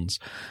sounds.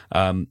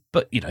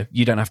 But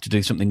you don't have to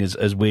do something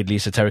as weirdly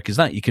esoteric as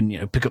that. You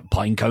can pick up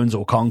pine cones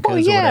or conkers. Oh or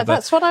yeah, whatever.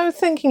 That's what I was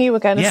thinking you were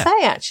going to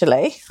say.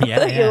 Actually,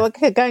 you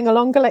were going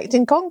along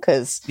collecting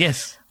conkers.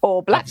 Yes,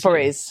 or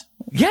blackberries.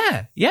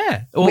 Yeah.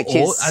 Or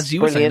as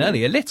you were saying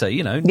earlier, litter.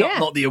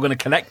 Not that you're going to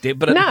collect it,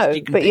 but at least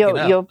you can pick it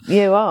up.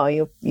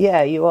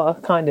 You are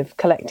kind of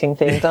collecting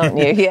things, aren't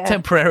you? Yeah,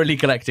 temporarily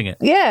collecting it.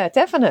 Yeah,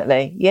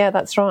 definitely. Yeah,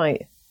 that's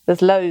right.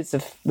 There's loads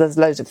of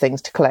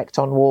things to collect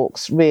on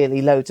walks.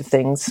 Really, loads of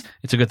things.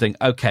 It's a good thing.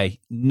 Okay,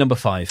 number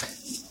 5.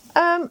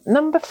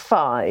 Number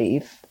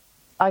 5.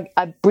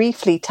 I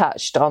briefly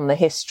touched on the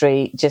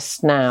history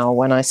just now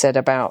when I said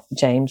about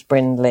James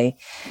Brindley.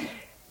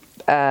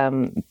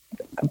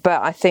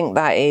 But I think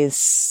that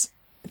is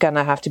going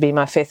to have to be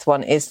my 5th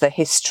one, is the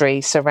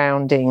history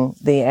surrounding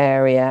the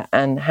area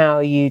and how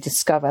you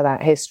discover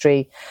that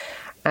history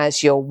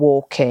as you're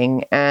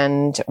walking.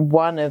 And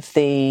one of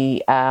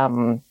the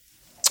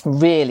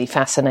really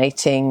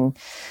fascinating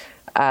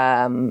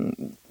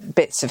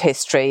bits of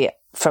history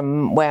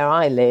from where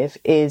I live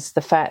is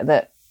the fact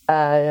that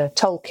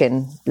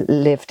Tolkien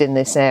lived in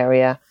this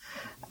area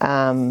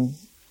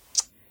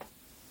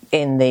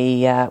in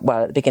the at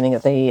the beginning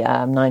of the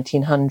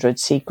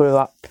 1900s. He grew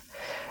up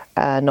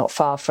not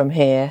far from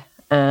here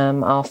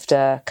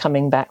after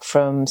coming back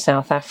from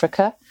South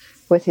Africa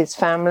with his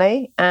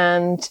family,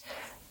 and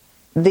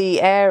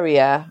the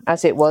area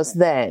as it was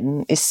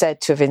then is said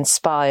to have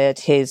inspired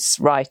his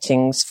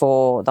writings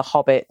for The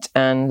Hobbit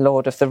and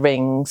Lord of the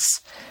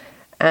Rings.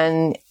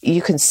 And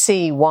you can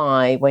see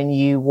why when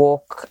you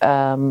walk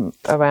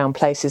around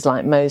places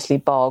like Moseley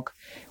Bog,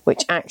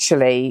 which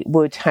actually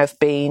would have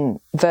been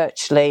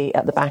virtually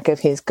at the back of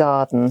his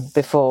garden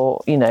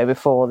before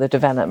the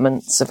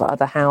developments of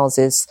other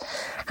houses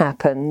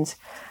happened.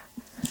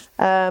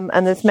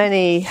 And there's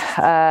many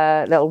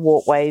little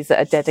walkways that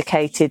are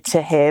dedicated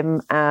to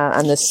him,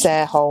 and the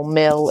Sarehole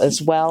Mill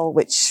as well,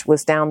 which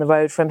was down the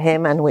road from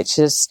him and which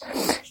has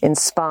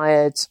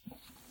inspired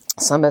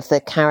some of the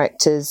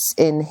characters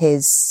in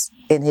his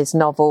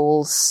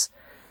novels.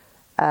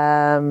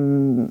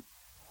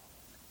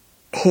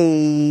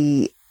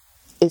 He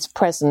is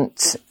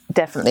present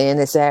definitely in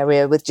this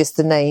area with just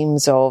the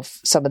names of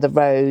some of the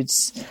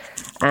roads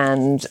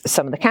and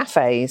some of the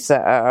cafes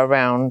that are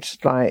around.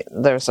 Like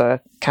there's a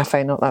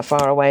cafe not that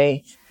far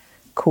away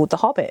called The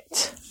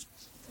Hobbit.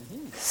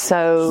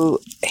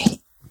 So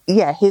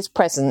his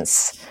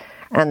presence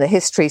and the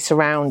history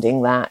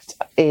surrounding that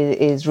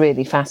is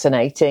really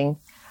fascinating.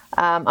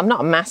 I'm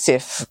not a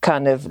massive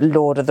kind of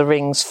Lord of the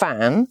Rings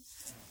fan,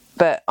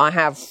 but I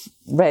have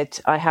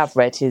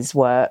read his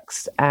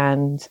works,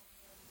 and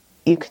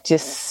you could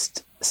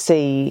just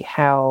see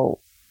how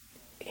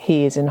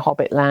he is in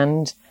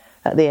Hobbitland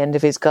at the end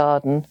of his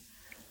garden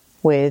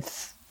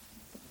with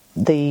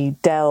the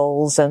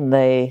dells and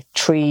the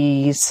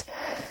trees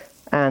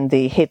and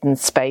the hidden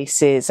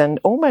spaces, and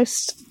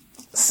almost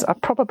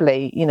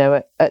probably,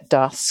 at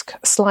dusk,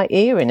 slight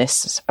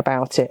eeriness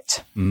about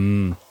it.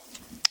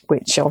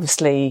 Which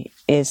obviously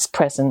is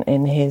present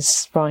in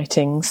his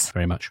writings.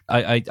 Very much.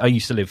 I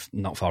used to live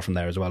not far from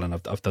there as well, and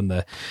I've done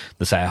the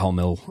Sarehole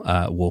Mill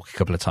walk a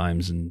couple of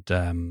times and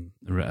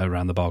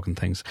around the bog and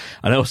things.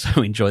 And I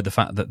also enjoyed the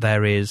fact that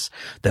there was,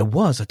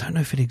 I don't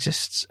know if it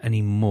exists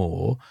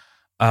anymore,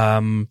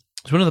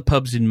 it's one of the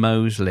pubs in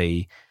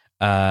Moseley,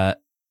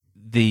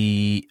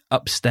 the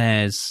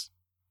upstairs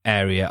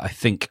area, I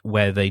think,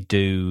 where they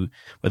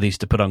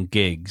used to put on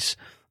gigs,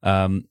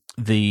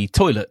 the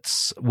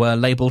toilets were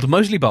labelled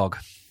Moseley Bog.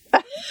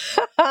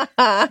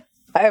 I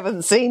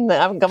haven't seen that.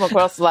 I haven't come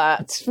across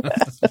that.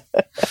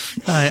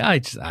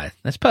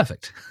 That's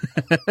perfect.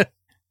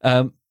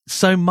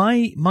 So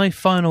my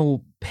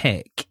final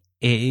pick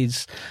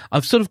is,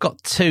 I've sort of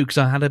got two because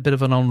I had a bit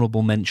of an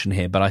honourable mention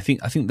here, but I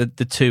think that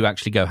the two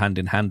actually go hand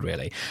in hand,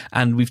 really.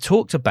 And we've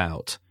talked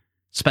about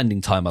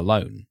spending time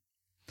alone,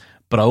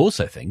 but I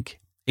also think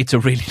it's a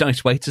really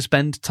nice way to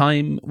spend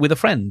time with a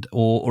friend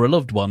or a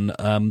loved one,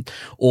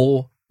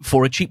 or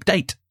for a cheap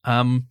date.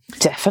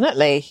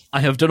 Definitely.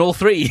 I have done all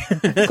three.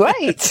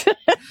 Great.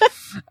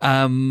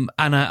 And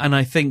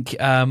I think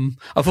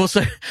I've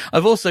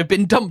also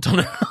been dumped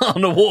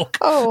on a walk.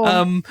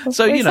 Oh,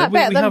 so is that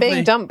better than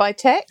being dumped by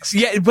text?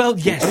 Yeah, well,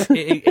 yes.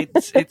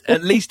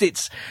 At least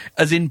it's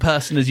as in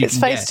person as you can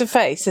get. It's face to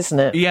face, isn't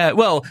it? Yeah.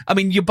 Well, I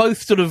mean, you're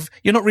both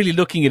you're not really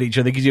looking at each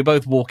other because you're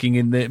both walking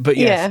in the. But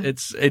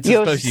yes, it's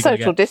you're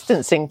social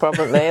distancing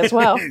probably as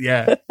well.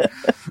 Yeah.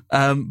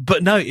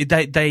 But no, it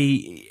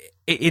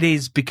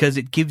is because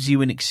it gives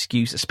you an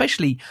excuse,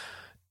 especially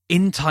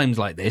in times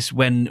like this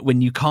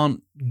when you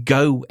can't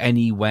go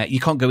anywhere, you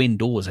can't go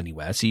indoors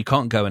anywhere, so you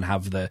can't go and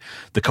have the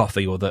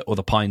coffee or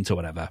the pint or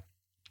whatever.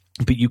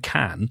 But you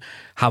can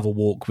have a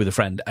walk with a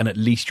friend, and at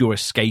least you're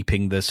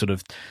escaping the sort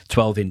of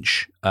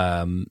 12-inch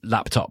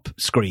laptop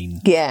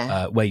screen,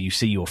 where you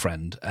see your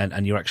friend,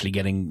 and you're actually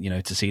getting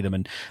to see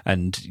them,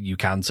 and you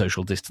can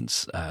social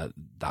distance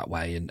that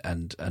way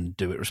and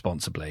do it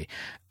responsibly.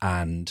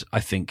 And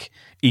I think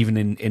even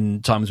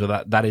in times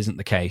where that isn't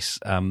the case,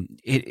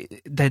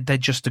 they're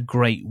just a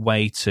great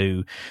way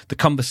to, the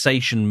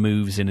conversation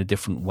moves in a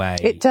different way.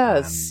 It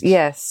does.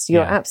 Yes,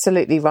 you're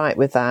absolutely right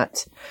with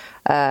that.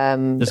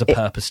 There's a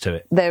purpose to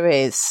it. There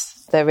is,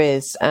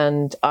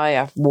 and I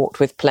have walked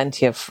with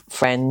plenty of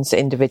friends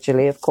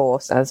individually, of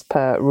course, as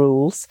per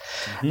rules,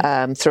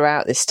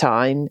 throughout this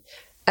time,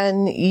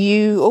 and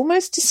you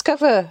almost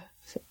discover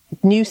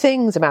new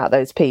things about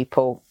those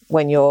people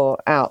when you're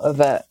out of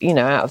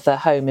the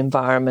home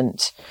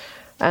environment,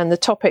 and the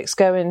topics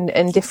go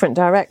in different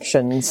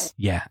directions.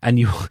 Yeah, and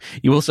you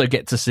also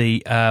get to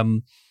see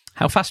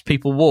how fast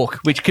people walk,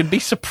 which can be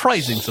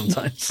surprising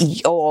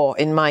sometimes. Or,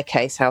 in my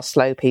case, how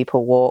slow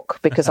people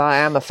walk, because I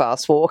am a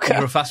fast walker.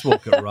 You're a fast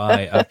walker,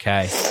 right,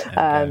 okay.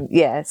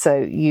 So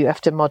you have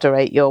to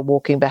moderate your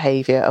walking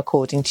behaviour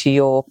according to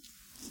your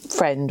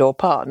friend or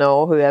partner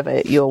or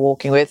whoever you're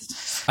walking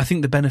with. I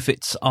think the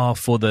benefits are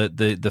for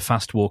the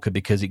fast walker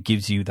because it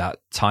gives you that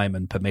time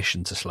and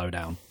permission to slow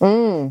down.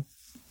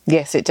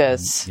 Yes, it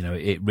does.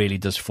 It really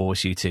does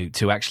force you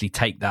to actually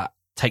take that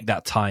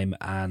time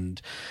and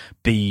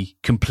be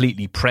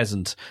completely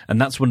present.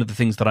 And that's one of the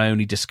things that I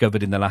only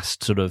discovered in the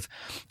last sort of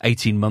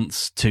 18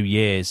 months, 2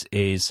 years,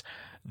 is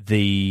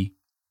the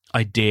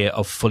idea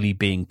of fully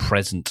being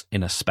present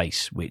in a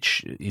space,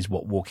 which is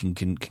what walking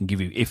can give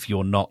you if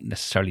you're not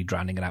necessarily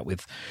drowning it out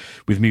with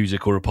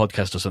music or a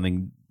podcast or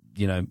something.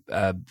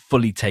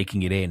 Fully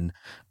taking it in,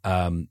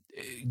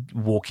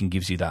 walking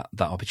gives you that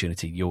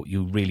opportunity.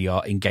 You really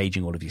are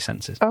engaging all of your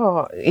senses.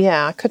 Oh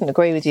yeah, I couldn't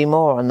agree with you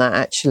more on that.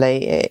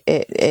 Actually,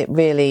 it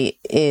really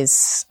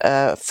is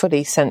a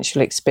fully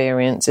sensual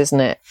experience, isn't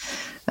it?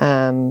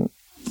 You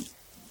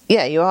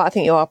are. I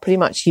think you are pretty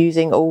much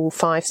using all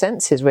 5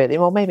 senses, really.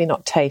 Well, maybe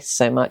not taste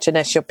so much,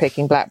 unless you're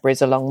picking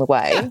blackberries along the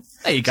way. Yeah,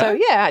 there you go. So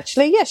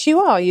actually, yes, you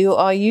are. You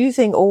are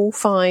using all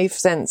 5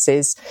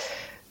 senses,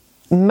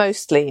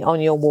 mostly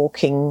on your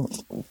walking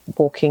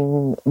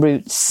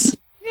routes.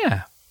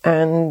 Yeah.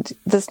 And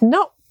there's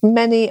not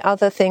many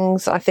other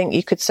things I think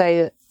you could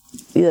say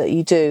that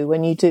you do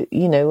when you do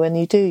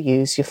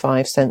use your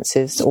 5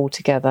 senses all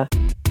together.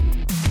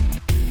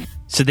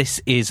 So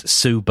this is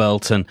Sue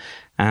Burlton,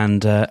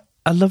 and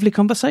a lovely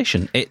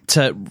conversation. It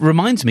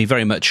reminds me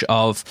very much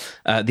of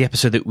the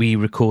episode that we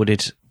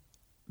recorded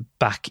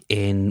back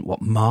in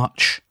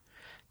March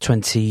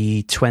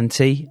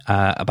 2020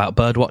 about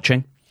bird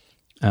watching.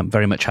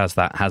 Very much has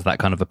that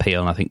kind of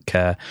appeal, and I think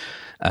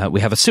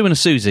we have a Sue and a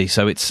Susie,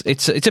 so it's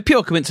a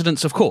pure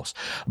coincidence, of course.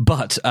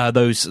 But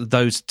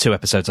those 2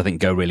 episodes I think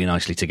go really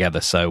nicely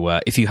together. So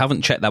if you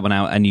haven't checked that one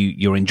out and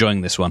you're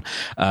enjoying this one,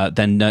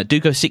 then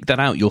do go seek that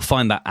out. You'll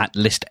find that at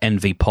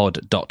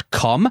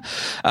listenvypod.com.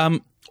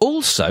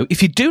 Also,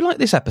 if you do like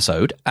this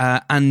episode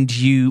and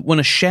you want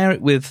to share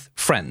it with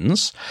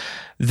friends,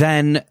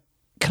 then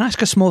can I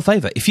ask a small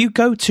favour? If you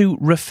go to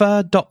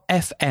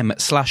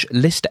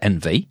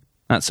refer.fm/listenvy,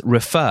 that's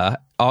refer,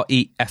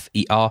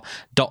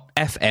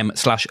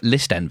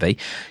 refer.fm/listenvy,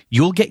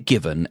 you'll get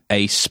given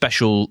a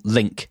special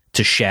link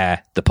to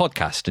share the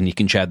podcast, and you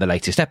can share the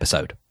latest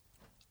episode.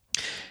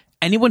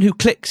 Anyone who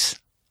clicks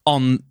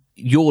on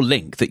your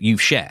link that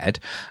you've shared,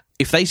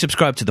 if they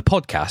subscribe to the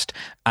podcast,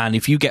 and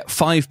if you get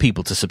 5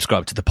 people to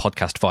subscribe to the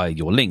podcast via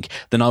your link,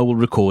 then I will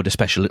record a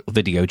special little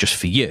video just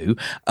for you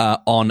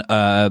on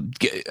a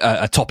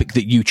topic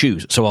that you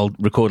choose. So I'll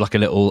record like a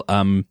little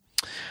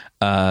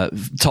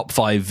top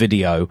 5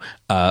 video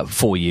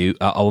for you.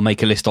 I will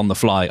make a list on the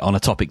fly on a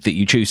topic that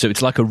you choose. So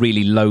it's like a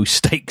really low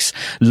stakes,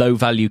 low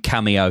value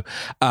cameo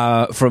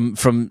from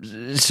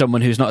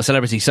someone who's not a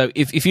celebrity. So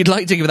if you'd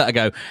like to give that a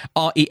go,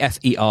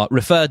 REFER,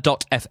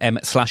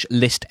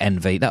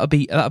 refer.fm/listenvy. That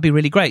would be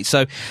really great.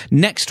 So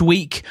next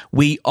week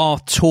we are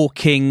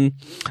talking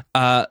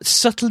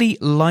subtly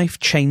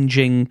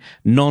life-changing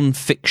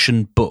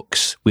non-fiction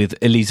books with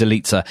Elisa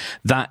Litza.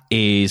 That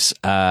is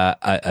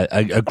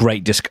a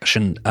great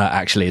discussion,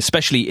 actually,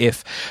 especially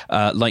if,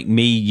 like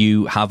me,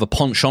 you have a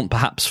penchant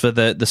perhaps for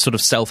the sort of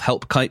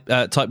self-help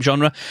type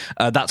genre.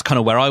 That's kind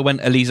of where I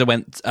went. Elisa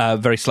went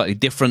very slightly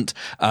different,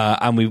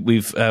 and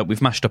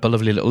we've mashed up a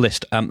lovely little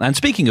list. And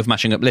speaking of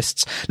mashing up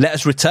lists, let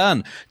us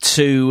return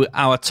to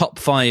our top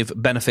 5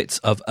 benefits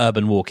of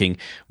urban walking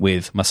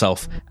with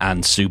myself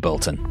and Sue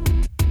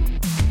Bolton.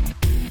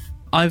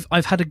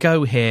 I've had a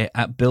go here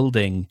at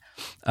building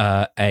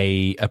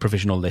a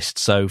provisional list.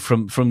 So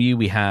from you,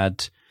 we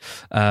had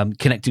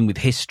connecting with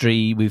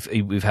history.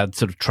 We've had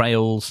sort of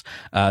trails,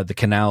 the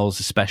canals,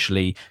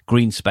 especially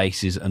green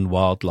spaces and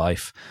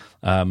wildlife.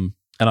 And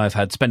I've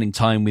had spending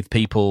time with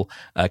people,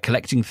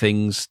 collecting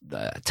things,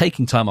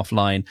 taking time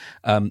offline,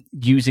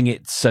 using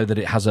it so that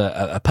it has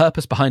a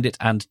purpose behind it,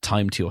 and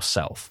time to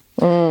yourself.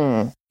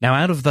 Now,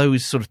 out of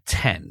those sort of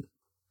 10.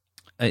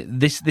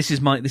 This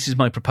is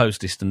my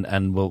proposed list,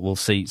 and we'll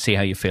see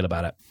how you feel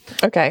about it.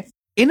 Okay.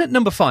 In at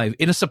number 5,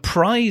 in a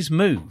surprise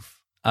move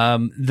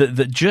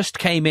that just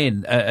came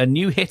in, a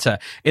new hitter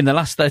in the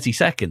last 30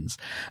 seconds,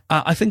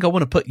 I think I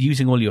want to put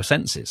using all your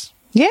senses.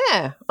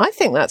 Yeah, I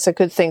think that's a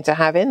good thing to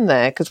have in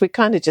there, because we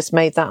kind of just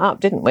made that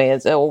up, didn't we?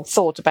 Or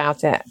thought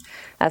about it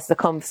as the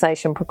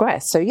conversation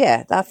progressed. So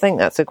yeah, I think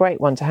that's a great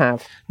one to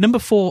have. Number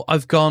 4,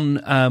 I've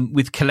gone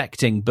with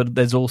collecting, but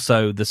there's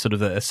also the sort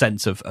of a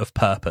sense of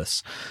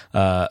purpose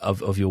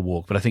of your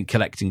walk. But I think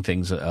collecting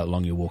things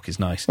along your walk is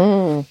nice.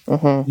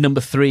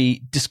 Number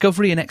 3,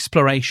 discovery and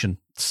exploration.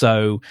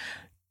 So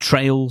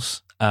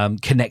trails,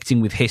 connecting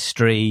with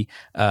history,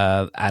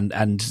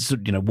 and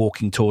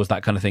walking tours,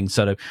 that kind of thing.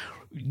 So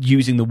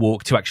using the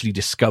walk to actually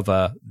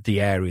discover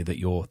the area that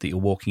you're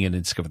walking in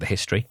and discover the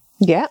history.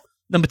 Yeah.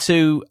 Number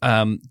 2,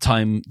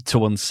 time to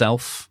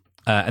oneself.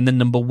 And then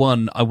number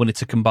 1, I wanted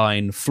to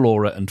combine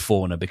flora and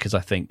fauna, because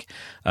I think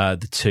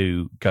the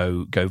two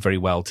go very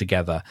well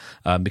together.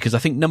 Because I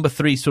think number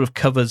 3 sort of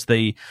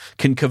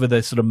can cover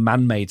the sort of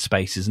man-made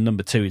spaces, and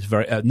number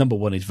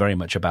 1 is very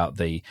much about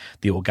the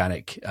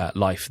organic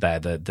life there,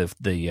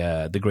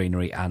 the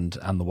greenery and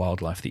the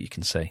wildlife that you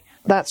can see.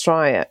 That's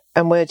right.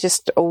 And we're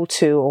just all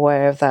too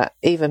aware of that,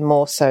 even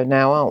more so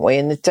now, aren't we?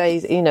 In the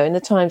days, in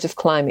the times of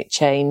climate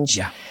change,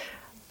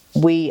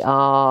 we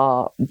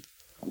are,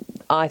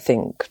 I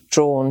think,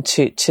 drawn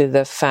to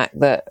the fact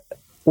that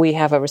we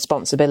have a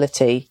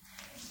responsibility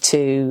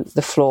to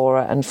the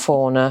flora and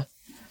fauna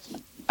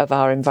of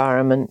our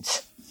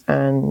environment,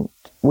 and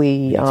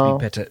we are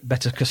to be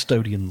better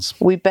custodians.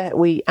 We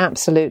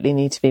absolutely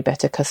need to be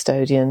better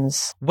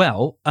custodians.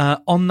 Well,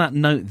 on that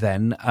note,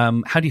 then,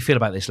 how do you feel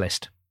about this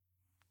list?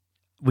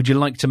 Would you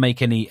like to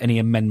make any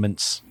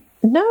amendments?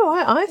 No,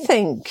 I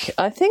think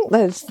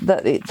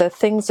the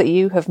things that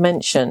you have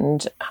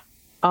mentioned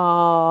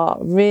are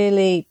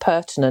really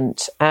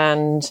pertinent,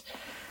 and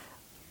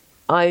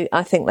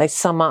I think they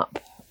sum up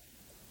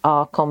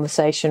our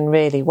conversation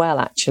really well,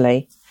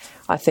 actually.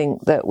 I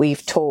think that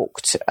we've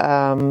talked,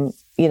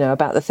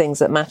 about the things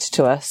that matter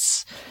to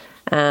us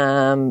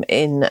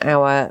in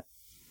our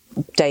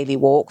daily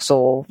walks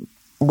or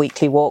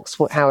weekly walks,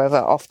 however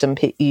often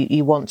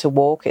you want to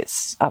walk.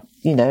 It's up,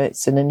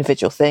 it's an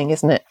individual thing,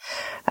 isn't it?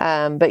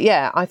 But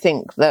yeah, I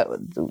think that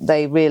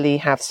they really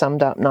have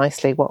summed up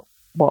nicely what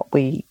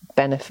we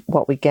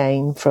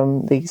gain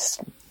from these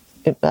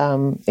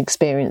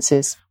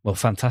experiences. Well,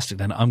 fantastic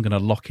then. I'm going to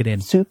lock it in.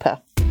 Super.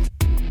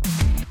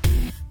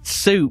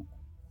 Sue,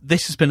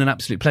 this has been an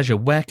absolute pleasure.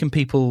 Where can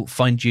people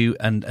find you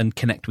and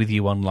connect with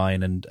you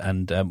online,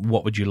 and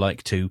what would you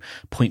like to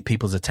point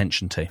people's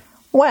attention to?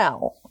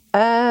 Well,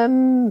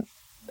 I'm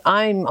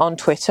on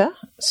Twitter.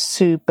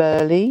 Sue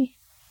Burley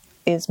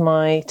is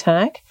my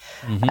tag.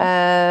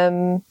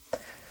 I'm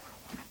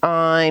on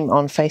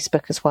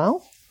Facebook as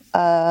well.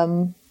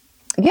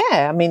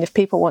 If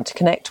people want to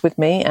connect with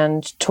me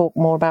and talk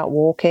more about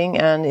walking,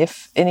 and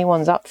if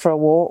anyone's up for a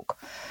walk,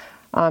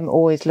 I'm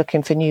always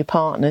looking for new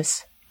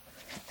partners.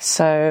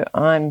 So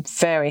I'm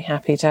very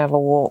happy to have a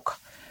walk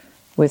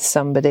with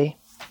somebody.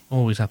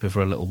 Always happy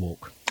for a little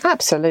walk.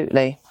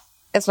 Absolutely.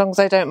 As long as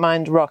I don't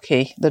mind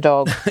Rocky, the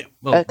dog,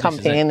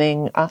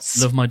 accompanying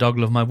us. Love my dog,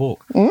 love my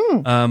walk.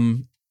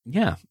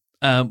 Yeah.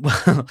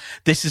 Well,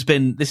 this has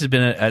been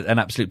an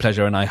absolute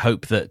pleasure, and I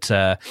hope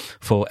that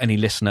for any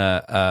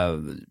listener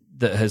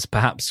that has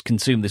perhaps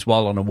consumed this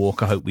while on a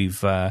walk, I hope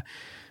we've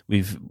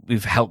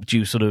helped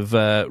you sort of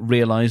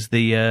realise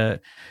the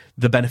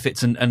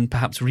benefits and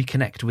perhaps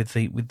reconnect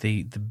with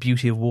the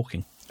beauty of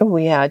walking. Oh,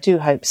 yeah, I do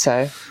hope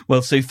so.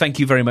 Well, Sue, thank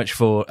you very much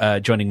for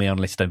joining me on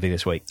List Envy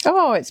this week.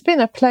 Oh, it's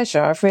been a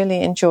pleasure. I've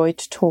really enjoyed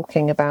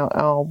talking about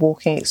our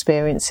walking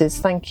experiences.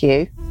 Thank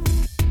you.